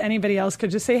 Not that anybody else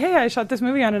could just say, hey, I shot this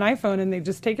movie on an iPhone, and they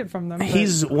just take it from them. But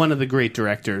he's one of the great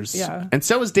directors. Yeah. And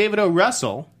so is David O.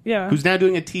 Russell, yeah, who's now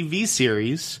doing a TV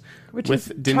series with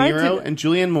De Niro and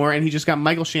Julianne Moore, and he just got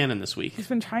Michael Shannon this week. He's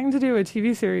been trying to do a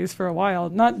TV series for a while.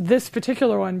 Not this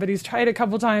particular one, but he's tried a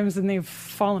couple times, and they've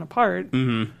fallen apart.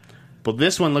 Mm-hmm. But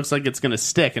this one looks like it's going to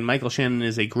stick, and Michael Shannon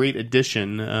is a great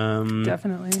addition.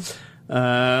 Definitely.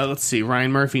 Let's see.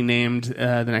 Ryan Murphy named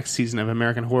the next season of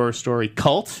American Horror Story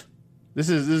Cult. This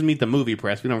is Meet the Movie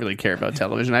Press. We don't really care about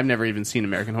television. I've never even seen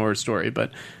American Horror Story,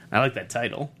 but I like that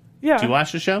title. Yeah. Do you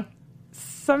watch the show?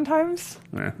 Sometimes.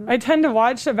 Yeah. I tend to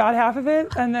watch about half of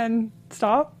it and then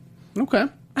stop. Okay.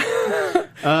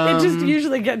 It just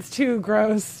usually gets too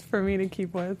gross for me to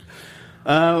keep with.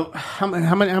 How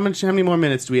many more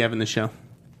minutes do we have in the show?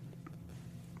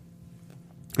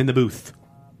 In the booth.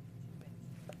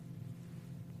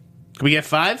 Can we get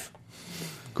 5?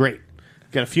 Great.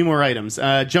 Got a few more items.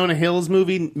 Jonah Hill's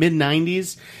movie,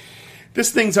 mid-90s.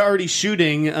 This thing's already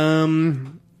shooting.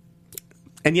 And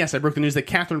yes, I broke the news that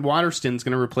Catherine Waterston's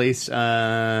going to replace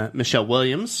Michelle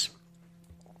Williams.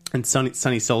 And Sonny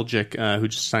Suljic, who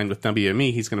just signed with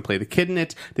WME, he's going to play the kid in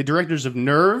it. The directors of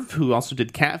Nerve, who also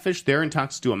did Catfish, they're in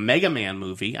talks to do a Mega Man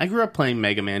movie. I grew up playing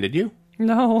Mega Man. Did you?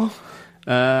 No.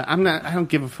 I don't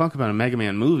give a fuck about a Mega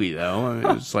Man movie, though. I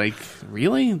mean, it's like,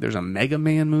 really? There's a Mega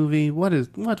Man movie? What is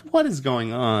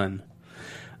going on?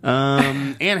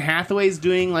 Anne Hathaway's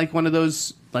doing like one of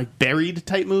those like Buried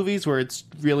type movies where it's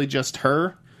really just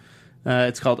her.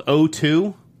 It's called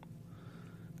O2.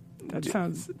 That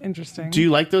sounds interesting. Do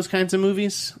you like those kinds of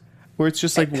movies? Where it's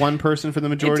just like one person for the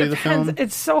majority of the film?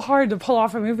 It's so hard to pull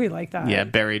off a movie like that. Yeah,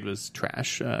 Buried was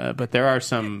trash. But there are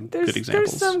some good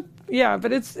examples.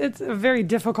 But it's a very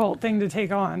difficult thing to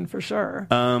take on, for sure.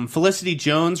 Felicity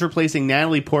Jones replacing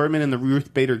Natalie Portman in the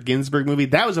Ruth Bader Ginsburg movie.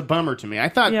 That was a bummer to me. I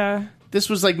thought this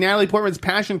was like Natalie Portman's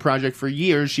passion project for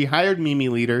years. She hired Mimi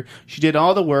Leader. She did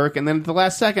all the work. And then at the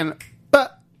last second,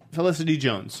 Felicity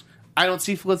Jones. I don't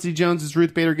see Felicity Jones as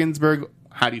Ruth Bader Ginsburg.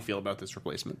 How do you feel about this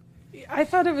replacement? I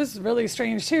thought it was really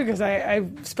strange, too, because I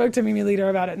spoke to Mimi Leder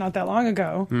about it not that long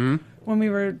ago when we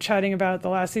were chatting about the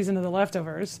last season of The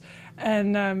Leftovers.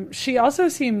 And she also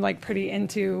seemed like pretty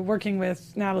into working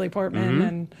with Natalie Portman.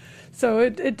 And so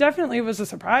it definitely was a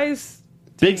surprise.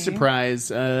 Big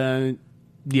surprise.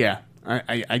 Yeah.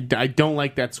 I don't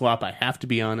like that swap. I have to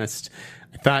be honest.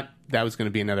 I thought that was going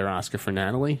to be another Oscar for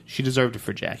Natalie. She deserved it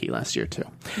for Jackie last year, too.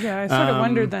 Yeah, I sort of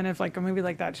wondered then if like a movie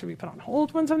like that should be put on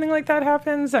hold when something like that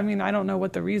happens. I mean, I don't know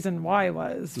what the reason why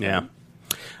was. Yeah.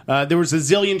 There was a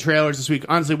zillion trailers this week.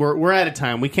 Honestly, we're out of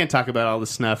time. We can't talk about all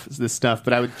this stuff,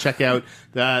 but I would check out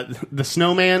the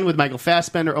Snowman with Michael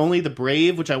Fassbender, Only the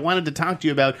Brave, which I wanted to talk to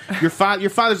you about. Your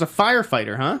father's a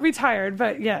firefighter, huh? Retired,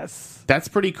 but yes. That's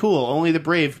pretty cool. Only the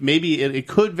Brave. Maybe it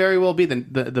could very well be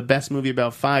the best movie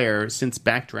about fire since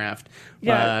Backdraft.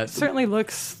 Yeah, it certainly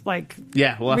looks like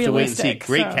yeah, we'll have to wait and see.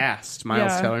 Great so, cast.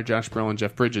 Miles Teller, Josh Brolin,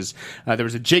 Jeff Bridges. There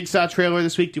was a Jigsaw trailer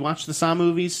this week. Do you watch the Saw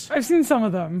movies? I've seen some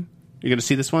of them. You're going to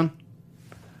see this one?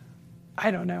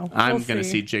 I don't know. I'm going to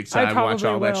see Jigsaw. I watch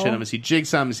all that shit. I'm going to see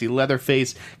Jigsaw. I'm going to see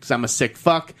Leatherface because I'm a sick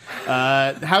fuck.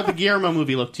 How'd the Guillermo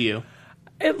movie look to you?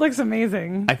 It looks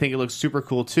amazing. I think it looks super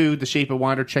cool, too. The Shape of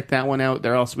Water, check that one out.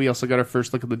 We also got our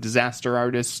first look at The Disaster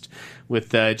Artist with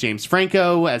James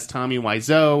Franco as Tommy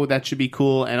Wiseau. That should be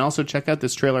cool. And also check out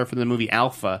this trailer for the movie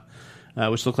Alpha,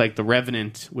 which looked like The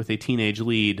Revenant with a teenage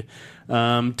lead.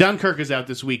 Dunkirk is out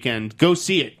this weekend. Go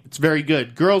see it. It's very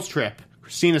good. Girls Trip.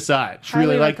 Christina saw it. She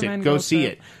really liked it. Go see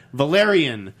it.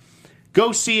 Valerian.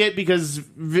 Go see it because,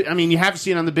 I mean, you have to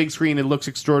see it on the big screen. It looks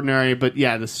extraordinary. But,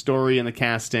 yeah, the story and the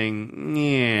casting,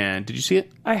 yeah. Did you see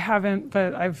it? I haven't,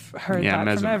 but I've heard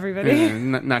that from everybody.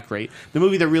 Not great. The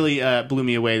movie that really blew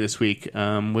me away this week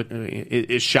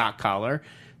is Shot Collar.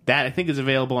 That, I think, is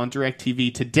available on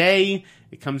DirecTV today.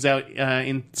 It comes out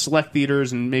in select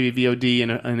theaters and maybe VOD in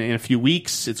a few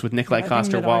weeks. It's with Nikolai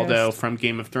Coster-Waldau from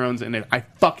Game of Thrones, and I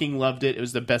fucking loved it. It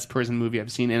was the best prison movie I've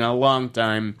seen in a long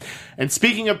time. And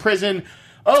speaking of prison,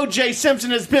 O.J.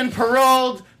 Simpson has been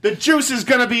paroled. The juice is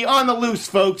going to be on the loose,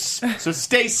 folks. So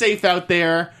stay safe out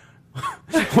there.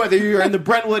 Whether you're in the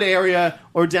Brentwood area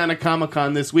or down at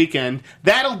Comic-Con this weekend.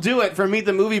 That'll do it for Meet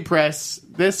the Movie Press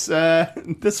this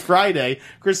Friday.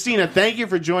 Christina, thank you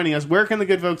for joining us. Where can the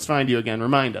good folks find you again?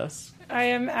 Remind us. I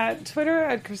am at Twitter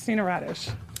at Christina Radish.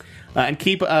 And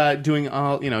keep doing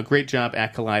great job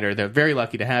at Collider. They're very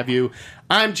lucky to have you.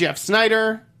 I'm Jeff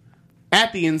Snyder.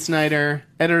 At the InSnyder,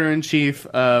 editor-in-chief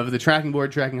of the Tracking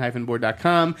Board,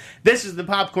 tracking-board.com. This is the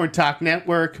Popcorn Talk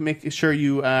Network. Make sure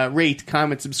you rate,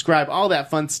 comment, subscribe, all that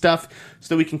fun stuff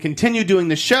so that we can continue doing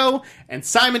the show. And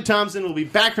Simon Thompson will be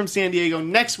back from San Diego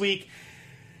next week.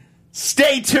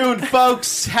 Stay tuned,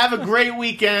 folks. Have a great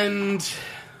weekend.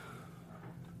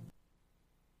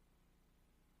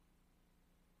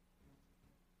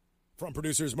 From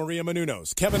producers Maria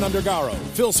Menounos, Kevin Undergaro,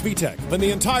 Phil Svitek, and the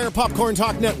entire Popcorn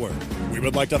Talk Network, we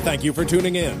would like to thank you for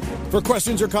tuning in. For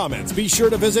questions or comments, be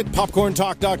sure to visit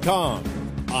popcorntalk.com.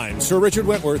 I'm Sir Richard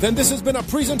Wentworth, and this has been a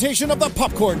presentation of the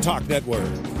Popcorn Talk Network.